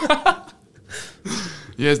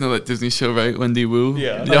 You guys know that Disney show, right? Wendy Wu?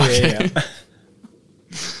 Yeah. Okay.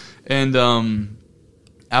 And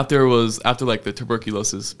after like the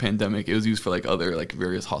tuberculosis pandemic, it was used for like other like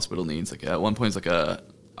various hospital needs. Like at one point, it's like a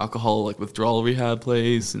alcohol like withdrawal rehab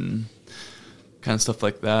place and kind of stuff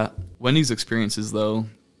like that. Wendy's experiences, though,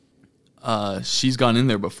 she's gone in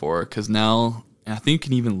there before because now, and I think you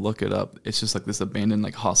can even look it up. It's just like this abandoned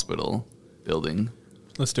like hospital building.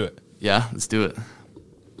 Let's do it. Yeah, let's do it.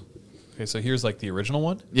 Okay, so here's like the original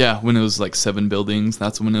one. Yeah, when it was like 7 buildings.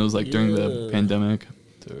 That's when it was like during the pandemic.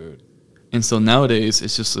 Dude. And so nowadays,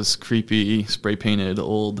 it's just this creepy, spray-painted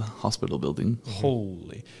old hospital building.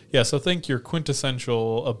 Holy. Yeah, so think your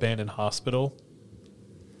quintessential abandoned hospital.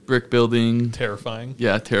 Brick building. Terrifying.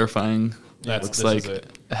 Yeah, terrifying. Looks like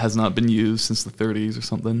it has not been used since the 30s or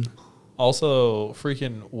something. Also,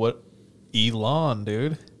 freaking what? Elon,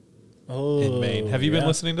 dude. Oh, in Maine. Have you been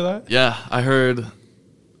listening to that? Yeah, I heard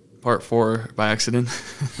part 4 by accident.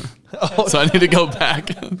 So I need to go back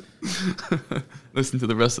and listen to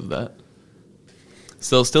the rest of that.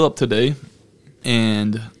 So still up today,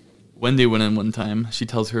 and Wendy went in one time. She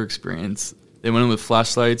tells her experience. They went in with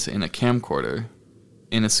flashlights and a camcorder,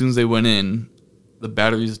 and as soon as they went in, the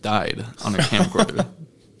batteries died on her camcorder.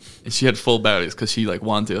 And she had full batteries because she like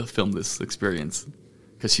wanted to film this experience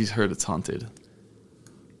because she's heard it's haunted.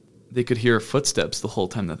 They could hear footsteps the whole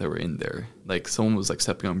time that they were in there. Like someone was like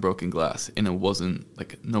stepping on broken glass, and it wasn't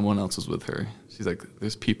like no one else was with her. She's like,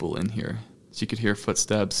 "There's people in here." She could hear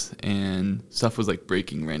footsteps, and stuff was like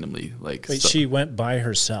breaking randomly. Like, wait, she went by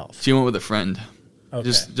herself. She went with a friend. Okay.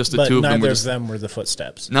 Just the but two of them. Neither of them were the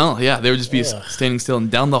footsteps. No, yeah, they would just be standing still,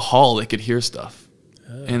 and down the hall they could hear stuff.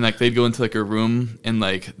 And like they'd go into like a room, and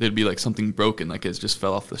like there'd be like something broken, like it just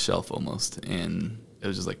fell off the shelf almost, and it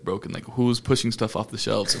was just like broken. Like who's pushing stuff off the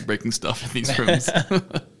shelves and breaking stuff in these rooms?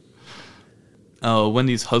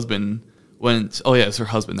 Wendy's husband went. Oh yeah, it's her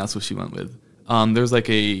husband. That's what she went with. There's like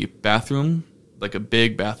a bathroom, like a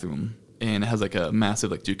big bathroom, and it has like a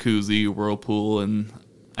massive like jacuzzi, whirlpool, and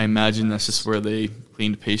I imagine that's just where they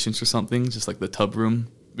cleaned patients or something, just like the tub room.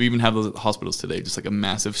 We even have those at the hospitals today, just like a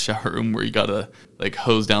massive shower room where you gotta like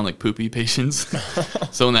hose down like poopy patients.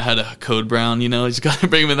 Someone that had a code brown, you know, you just gotta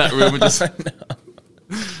bring them in that room and just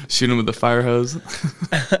shoot them with the fire hose.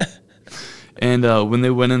 And when they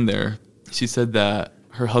went in there, she said that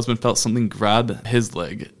her husband felt something grab his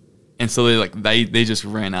leg. And so they just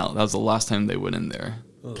ran out. That was the last time they went in there.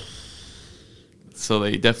 Ugh. So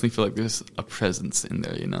they definitely feel like there's a presence in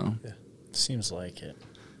there, you know? Yeah. Seems like it.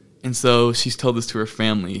 And so she's told this to her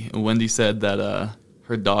family. And Wendy said that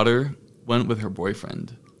her daughter went with her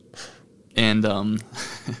boyfriend. And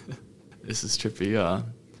this is trippy.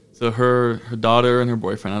 So her daughter and her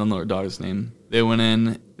boyfriend, I don't know her daughter's name, they went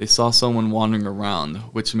in, they saw someone wandering around,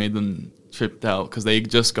 which made them tripped out because they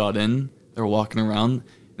just got in. They were walking around.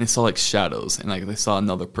 And they saw like shadows, and like they saw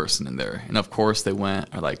another person in there, and of course they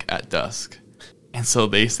went like at dusk, and so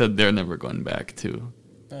they said they're never going back too.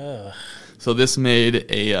 So this made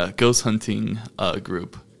a ghost hunting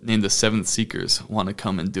group named the Seventh Seekers want to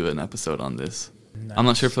come and do an episode on this. Nice. I'm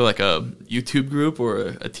not sure if they're like a YouTube group or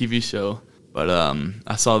a TV show, but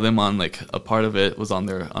I saw them on like a part of it was on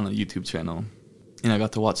a YouTube channel, and I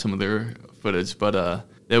got to watch some of their footage. But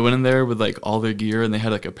they went in there with like all their gear, and they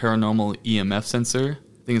had like a paranormal EMF sensor.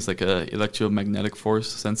 I think it's like a electromagnetic force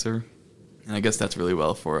sensor, and I guess that's really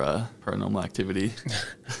well for paranormal activity.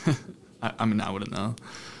 I mean, I wouldn't know.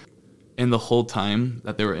 And the whole time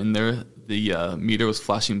that they were in there, the meter was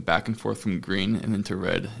flashing back and forth from green and into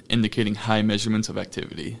red, indicating high measurements of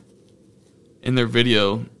activity. In their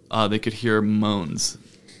video, they could hear moans.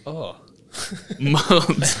 Oh.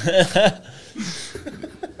 Moans.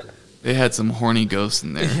 They had some horny ghosts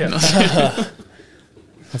in there. Yeah.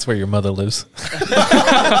 That's where your mother lives.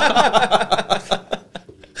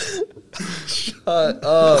 Shut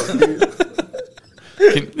up, dude.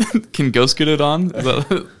 Can ghosts get it on?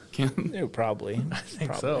 Probably. I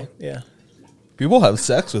think so. Yeah. People have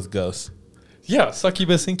sex with ghosts. Yeah,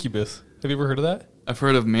 succubus, incubus. Have you ever heard of that? I've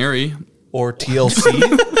heard of Mary. Or TLC.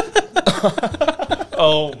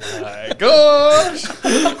 Oh my gosh.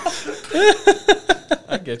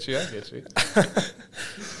 I get you.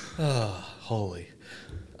 Oh, holy.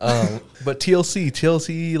 But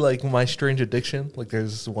TLC, like My Strange Addiction. Like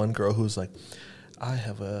there's one girl who's like,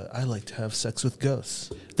 I like to have sex with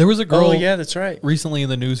ghosts. There was a girl. Oh yeah, that's right. Recently in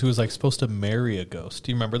the news who was like supposed to marry a ghost.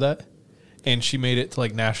 Do you remember that? And she made it to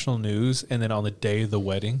like national news, and then on the day of the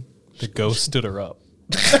wedding, the ghost stood her up.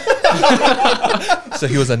 So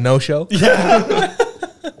he was a no-show? Yeah.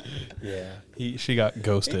 She got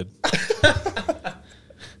ghosted.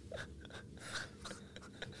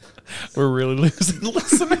 We're really losing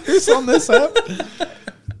listeners on this app.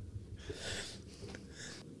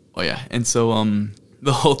 Oh yeah, and so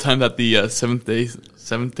the whole time that the Seventh Day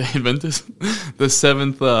Adventist, the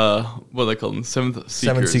seventh what do they call them? Seventh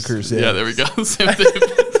Seekers. Yeah, there we go. Seventh Day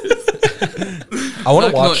Adventist. I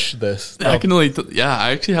want to watch this. I can only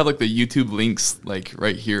I actually have like the YouTube links like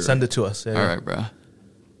right here. Send it to us. Yeah. All right, bro.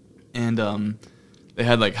 And they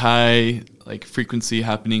had like high like frequency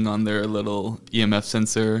happening on their little EMF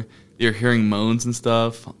sensor. You're hearing moans and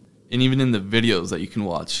stuff, and even in the videos that you can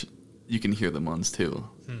watch, you can hear the moans too,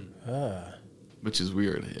 which is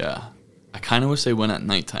weird. Yeah, I kind of wish they went at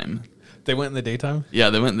nighttime. They went in the daytime? Yeah,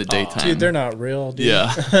 they went in the daytime. Dude, they're not real, dude.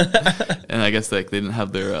 Yeah, and I guess like they didn't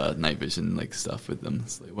have their night vision like stuff with them,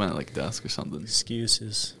 so they went at like dusk or something.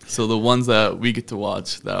 Excuses. So the ones that we get to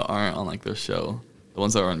watch that aren't on like their show, the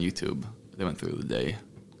ones that are on YouTube, they went through the day,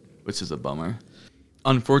 which is a bummer.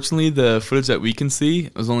 Unfortunately, the footage that we can see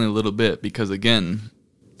was only a little bit because, again,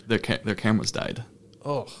 their cameras died.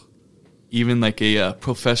 Oh. Even like a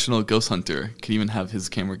professional ghost hunter could even have his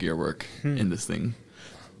camera gear work in this thing.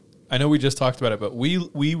 I know we just talked about it, but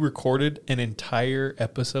we recorded an entire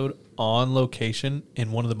episode on location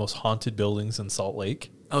in one of the most haunted buildings in Salt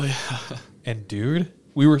Lake. Oh, yeah. And, dude,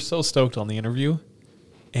 we were so stoked on the interview,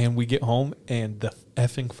 and we get home, and the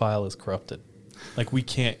effing file is corrupted. Like, we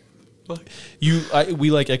can't.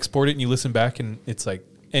 We like export it and you listen back and it's like,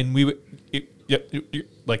 and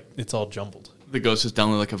like it's all jumbled. The ghost just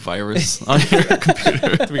downloaded like a virus on your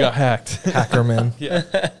computer. We got hacked. Hacker man. Yeah.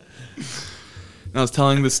 And I was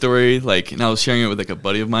telling the story, like, and I was sharing it with like a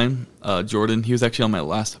buddy of mine, Jordan. He was actually on my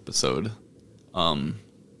last episode. I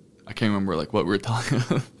can't remember like what we were telling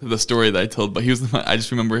the story that I told, but he was. I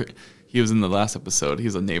just remember he was in the last episode. He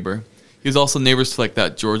was a neighbor. He was also neighbors to like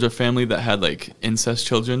that Georgia family that had like incest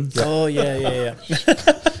children. Oh yeah.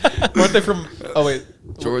 Weren't they from? Oh wait,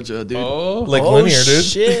 Georgia, dude. Oh, Lake Lanier, dude.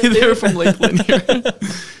 Shit, they were from Lake Lanier.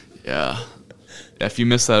 Yeah. If you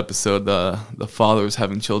missed that episode, the father was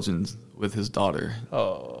having children with his daughter.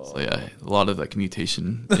 Oh. So yeah, a lot of like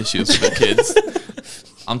mutation issues with the kids.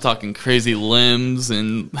 I'm talking crazy limbs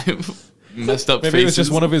and messed up Maybe faces. it was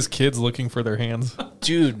just one of his kids looking for their hands.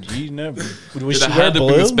 Dude, you never. Dude, I had to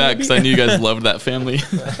bring this back because I knew you guys loved that family.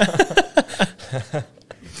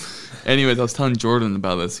 Anyways, I was telling Jordan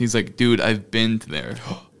about this. He's like, dude, I've been to there.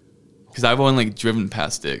 Because I've only like driven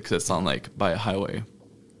past it because it's on like by a highway.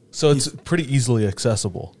 So it's pretty easily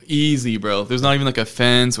accessible. Easy, bro. There's not even like a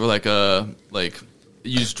fence or like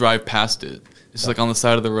you just drive past it. It's just like on the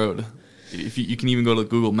side of the road. If you can even go to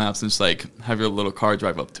Google Maps and just like have your little car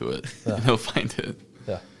drive up to it, and he'll find it.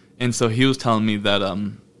 Yeah. And so he was telling me that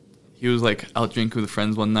he was like out drinking with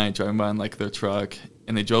friends one night, driving by in like their truck,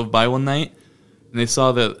 and they drove by one night, and they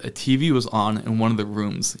saw that a TV was on in one of the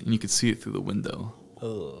rooms, and you could see it through the window.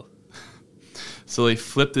 Ugh. So they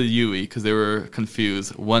flipped the Yui because they were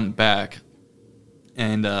confused, went back,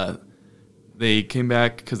 and they came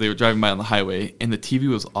back because they were driving by on the highway, and the TV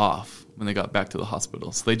was off when they got back to the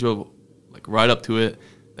hospital. So they drove like right up to it.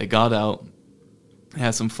 They got out. They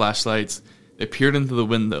had some flashlights. They peered into the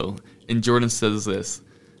window, and Jordan says this,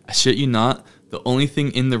 I shit you not, the only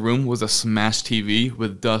thing in the room was a smashed TV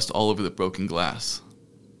with dust all over the broken glass.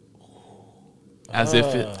 As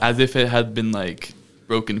if it had been like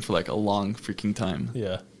broken for like a long freaking time.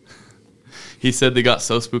 Yeah. He said they got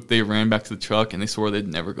so spooked they ran back to the truck and they swore they'd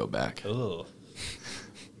never go back. Ugh.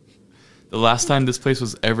 The last time this place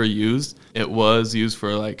was ever used, it was used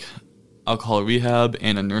for like alcohol rehab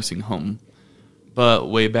and a nursing home. But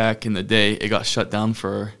way back in the day, it got shut down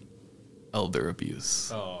for elder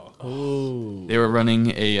abuse. Oh. They were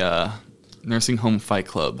running a nursing home fight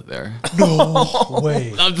club there. No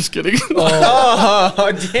way. I'm just kidding.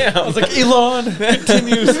 Oh, damn. I was like, Elon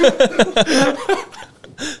continues.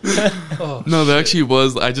 No, there actually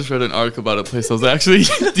was. I just read an article about a place that was actually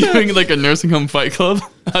doing like a nursing home fight club.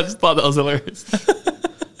 I just thought that was hilarious.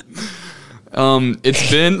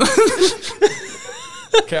 It's been.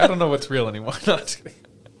 Okay, I don't know what's real anymore. No, just kidding.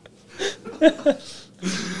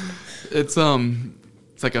 It's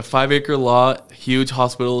like a 5-acre lot, huge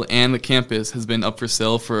hospital, and the campus has been up for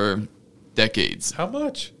sale for decades. How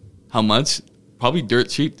much? How much? Probably dirt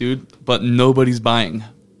cheap, dude. But nobody's buying.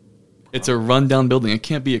 It's a rundown building. It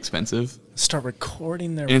can't be expensive. Start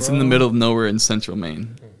recording there, And it's in the middle of nowhere in central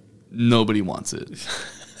Maine. Nobody wants it.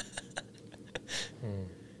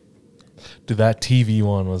 Dude, that TV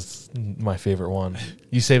one was my favorite one.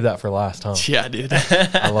 You saved that for last, huh? Yeah, dude.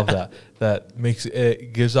 I love that. That makes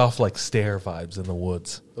it gives off like stare vibes in the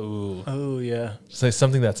woods. Ooh. Oh, yeah. So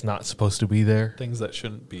something that's not supposed to be there. Things that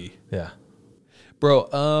shouldn't be. Yeah.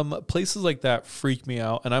 Bro, places like that freak me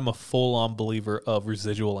out, and I'm a full-on believer of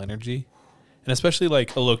residual energy. And especially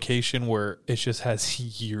like a location where it just has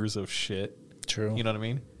years of shit. True. You know what I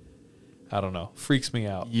mean? I don't know. Freaks me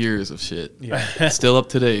out. Years of shit. Yeah. Still up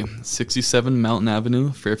today. 67 Mountain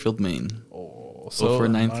Avenue, Fairfield, Maine. Oh, so for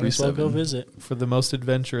might as well 937. go visit. For the most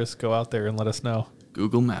adventurous, go out there and let us know.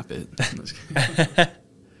 Google Map it.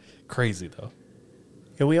 Crazy, though.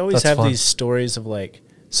 Yeah, we always That's have fun. these stories of like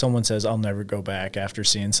someone says, I'll never go back after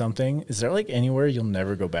seeing something. Is there like anywhere you'll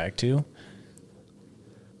never go back to?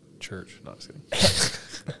 Church. No, just kidding.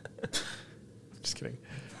 Just kidding.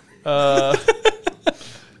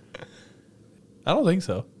 I don't think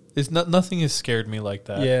so. It's not. Nothing has scared me like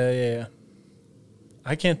that. Yeah.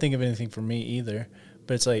 I can't think of anything for me either.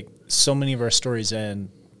 But it's like so many of our stories end,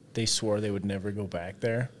 they swore they would never go back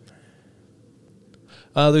there.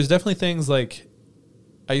 There's definitely things like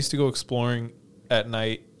I used to go exploring at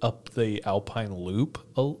night up the Alpine Loop,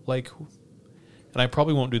 and I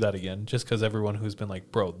probably won't do that again just because everyone who's been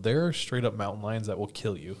like, bro, there are straight up mountain lions that will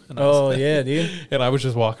kill you. And Yeah, dude. And I was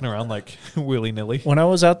just walking around like willy nilly. When I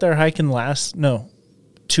was out there hiking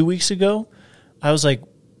 2 weeks ago, I was like,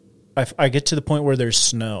 I get to the point where there's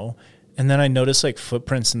snow, and then I notice like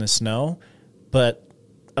footprints in the snow, but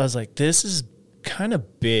I was like, this is kind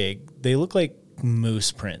of big. They look like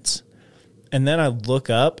moose prints. And then I look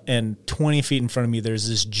up, and 20 feet in front of me, there's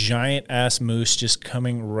this giant-ass moose just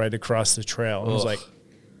coming right across the trail. I was like,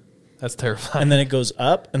 that's terrifying. And then it goes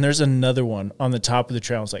up, and there's another one on the top of the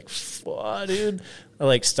trail. I was like, fuck, dude. I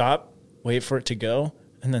like stop, wait for it to go,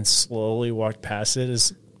 and then slowly walked past it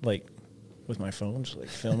as like with my phone, just like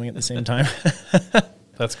filming at the same time.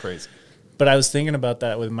 That's crazy. But I was thinking about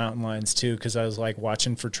that with mountain lions too, because I was like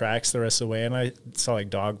watching for tracks the rest of the way, and I saw like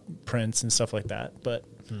dog prints and stuff like that. But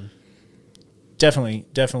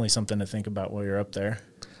definitely something to think about while you're up there.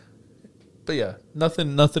 But yeah,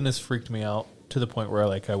 nothing has freaked me out to the point where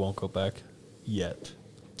I won't go back yet.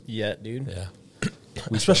 Dude. Yeah.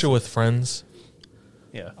 Especially with friends.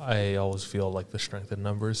 Yeah. I always feel like the strength in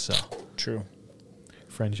numbers. So true.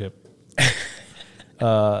 Friendship.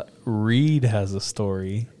 Reed has a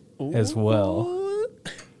story as well,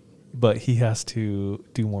 but he has to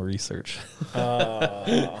do more research.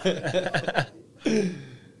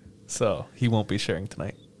 So he won't be sharing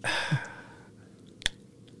tonight.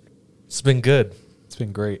 it's been good. It's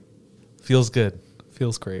been great. Feels good.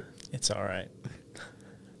 Feels great. It's all right.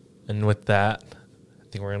 And with that, I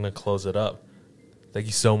think we're going to close it up. Thank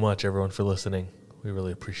you so much, everyone, for listening. We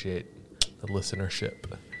really appreciate the listenership.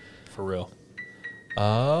 For real.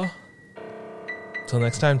 Till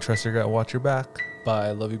next time, trust your gut, watch your back.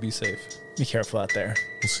 Bye. Love you. Be safe. Be careful out there.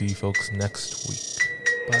 We'll see you folks next week.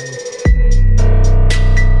 Bye.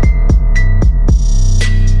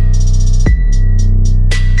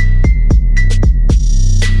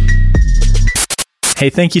 Hey,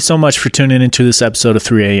 thank you so much for tuning into this episode of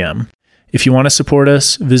 3 a.m. If you want to support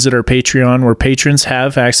us, visit our Patreon, where patrons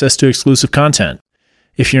have access to exclusive content.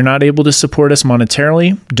 If you're not able to support us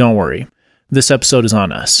monetarily, don't worry. This episode is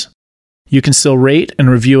on us. You can still rate and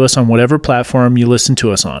review us on whatever platform you listen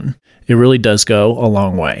to us on. It really does go a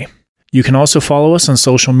long way. You can also follow us on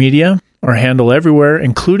social media. Our handle everywhere,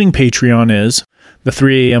 including Patreon, is the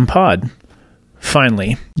 3 a.m. pod.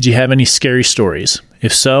 Finally, do you have any scary stories?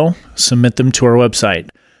 If so, submit them to our website,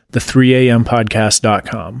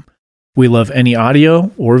 the3ampodcast.com. We love any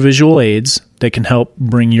audio or visual aids that can help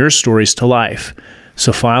bring your stories to life.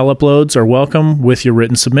 So file uploads are welcome with your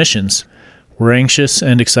written submissions. We're anxious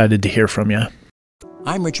and excited to hear from you.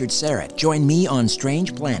 I'm Richard Serrett. Join me on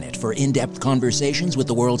Strange Planet for in-depth conversations with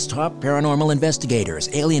the world's top paranormal investigators,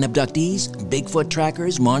 alien abductees, Bigfoot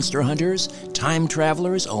trackers, monster hunters, time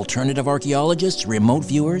travelers, alternative archaeologists, remote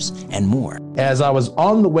viewers, and more. As I was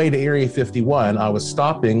on the way to Area 51, I was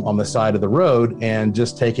stopping on the side of the road and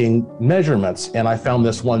just taking measurements. And I found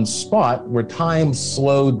this one spot where time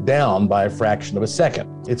slowed down by a fraction of a second.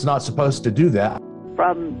 It's not supposed to do that.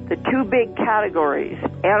 From the two big categories,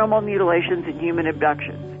 animal mutilations and human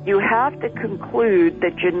abductions, you have to conclude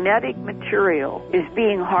that genetic material is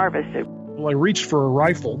being harvested. Well, I reached for a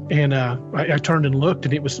rifle, and I turned and looked,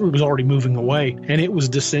 and it was already moving away, and it was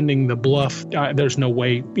descending the bluff. There's no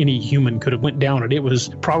way any human could have went down it. It was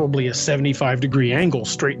probably a 75-degree angle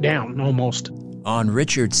straight down, almost. On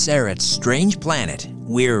Richard Serrett's Strange Planet,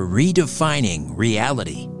 we're redefining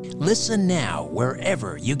reality. Listen now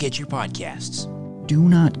wherever you get your podcasts. Do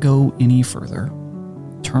not go any further.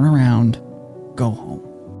 Turn around go home.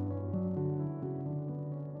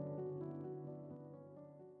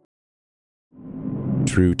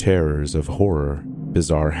 True terrors of horror,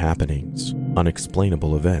 bizarre happenings,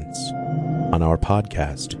 unexplainable events. On our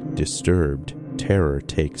podcast, Disturbed, terror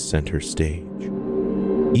takes center stage.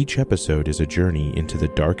 Each episode is a journey into the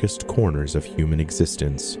darkest corners of human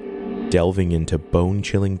existence, delving into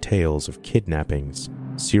bone-chilling tales of kidnappings,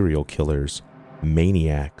 serial killers,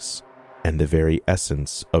 maniacs, and the very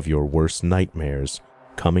essence of your worst nightmares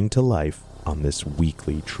coming to life on this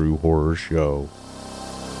weekly true horror show.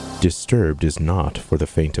 Disturbed is not for the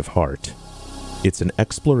faint of heart. It's an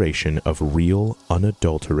exploration of real,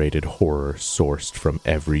 unadulterated horror sourced from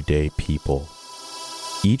everyday people.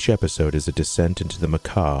 Each episode is a descent into the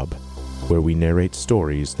macabre, where we narrate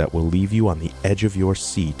stories that will leave you on the edge of your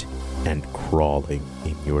seat and crawling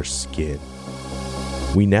in your skin.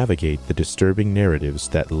 We navigate the disturbing narratives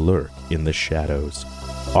that lurk in the shadows,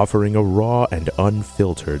 offering a raw and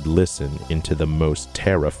unfiltered listen into the most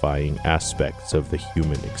terrifying aspects of the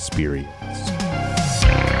human experience.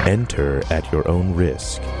 Enter at your own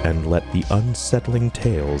risk and let the unsettling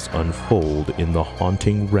tales unfold in the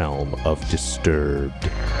haunting realm of Disturbed.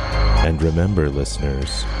 And remember,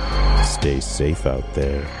 listeners, stay safe out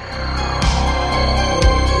there.